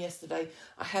from home yesterday,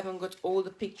 I haven't got all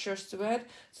the pictures to add,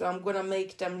 so I'm gonna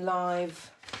make them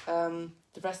live,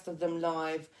 the rest of them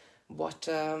live, what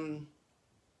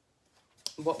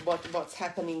what's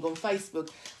happening on Facebook.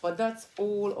 But that's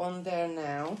all on there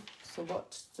now. So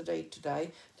what's the date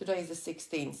today? Today is the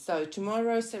 16th. So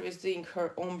tomorrow Sarah is doing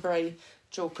her ombre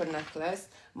choker necklace.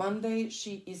 Monday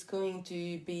she is going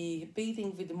to be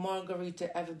beading with the Margarita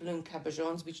Everbloom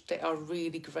cabochons, which they are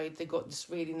really great. They got this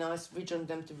really nice ridge on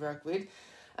them to work with.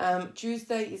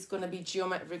 Tuesday is going to be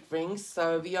geometric rings.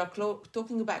 So we are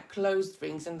talking about closed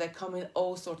rings, and they come in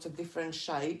all sorts of different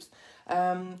shapes.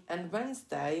 And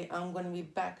Wednesday I'm going to be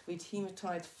back with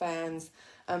hematite fans,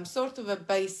 sort of a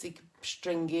basic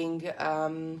stringing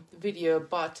video,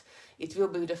 but it will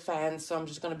be with a fan, so I'm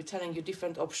just going to be telling you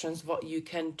different options what you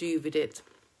can do with it.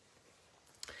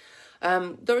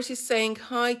 Doris is saying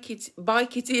hi, Kitty, bye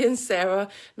Kitty and Sarah,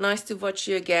 nice to watch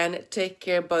you again, take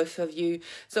care both of you.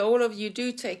 So all of you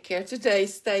do take care today,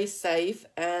 stay safe,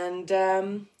 and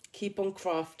keep on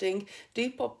crafting. Do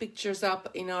pop pictures up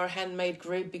in our handmade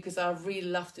group, because I really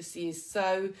love to see it.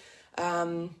 So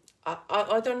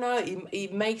I don't know,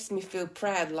 it makes me feel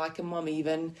proud like a mum,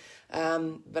 even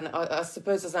when I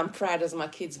suppose as I'm proud as my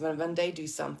kids when they do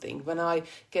something, when I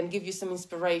can give you some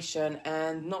inspiration,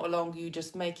 and not long you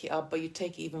just make it up, but you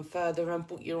take it even further and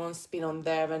put your own spin on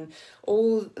there, and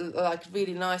all like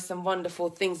really nice and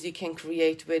wonderful things you can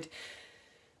create with.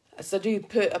 So do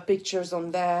put pictures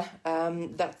on there.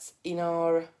 That's in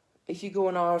our, if you go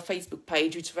on our Facebook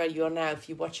page, which is where you are now if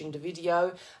you're watching the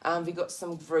video, we got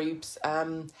some groups,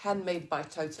 Handmade by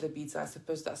Totally Beads, I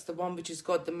suppose that's the one which has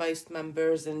got the most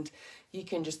members, and you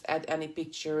can just add any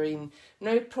picture in.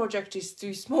 No project is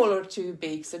too small or too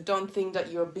big, so don't think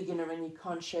that you're a beginner and you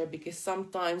can't share, because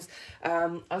sometimes,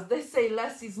 as they say,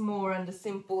 less is more, and the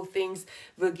simple things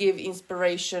will give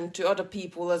inspiration to other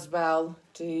people as well,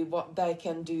 to what they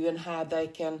can do and how they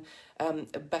can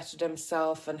better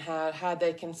themselves, and how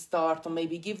they can start, or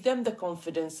maybe give them the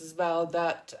confidence as well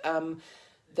that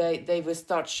they will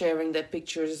start sharing their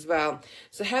pictures as well.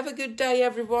 So have a good day,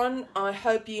 everyone. I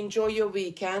hope you enjoy your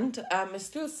weekend. It's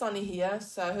still sunny here,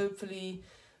 so hopefully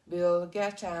we'll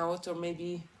get out, or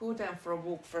maybe go down for a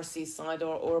walk for a seaside,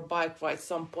 or a bike ride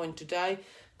some point today.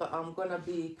 But I'm gonna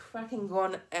be cracking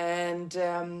on and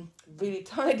really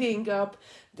tidying up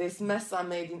this mess I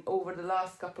made in over the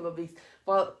last couple of weeks.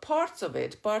 Well, parts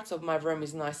of my room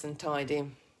is nice and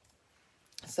tidy,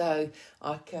 so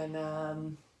I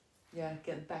can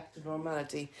get back to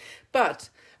normality. But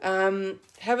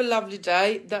have a lovely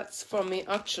day. That's from me.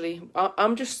 Actually,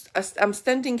 I'm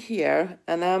standing here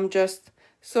and I'm just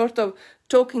sort of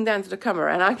talking down to the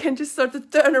camera, and I can just sort of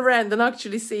turn around and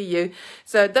actually see you.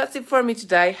 So that's it for me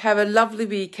today. Have a lovely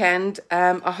weekend.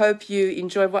 I hope you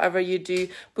enjoy whatever you do.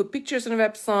 Put pictures on the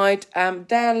website,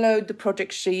 download the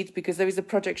project sheet, because there is a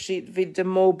project sheet with the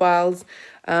mobiles.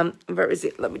 Where is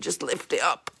it? Let me just lift it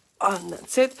up. And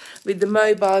that's it. With the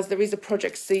mobiles, there is a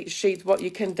project sheet what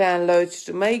you can download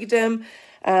to make them.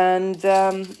 And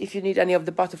if you need any of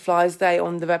the butterflies, they're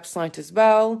on the website as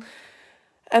well.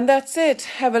 And that's it.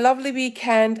 Have a lovely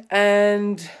weekend,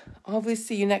 and I will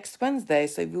see you next Wednesday.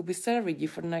 So we'll be serving you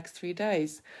for the next 3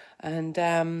 days. And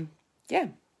yeah,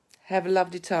 have a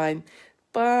lovely time.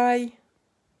 Bye.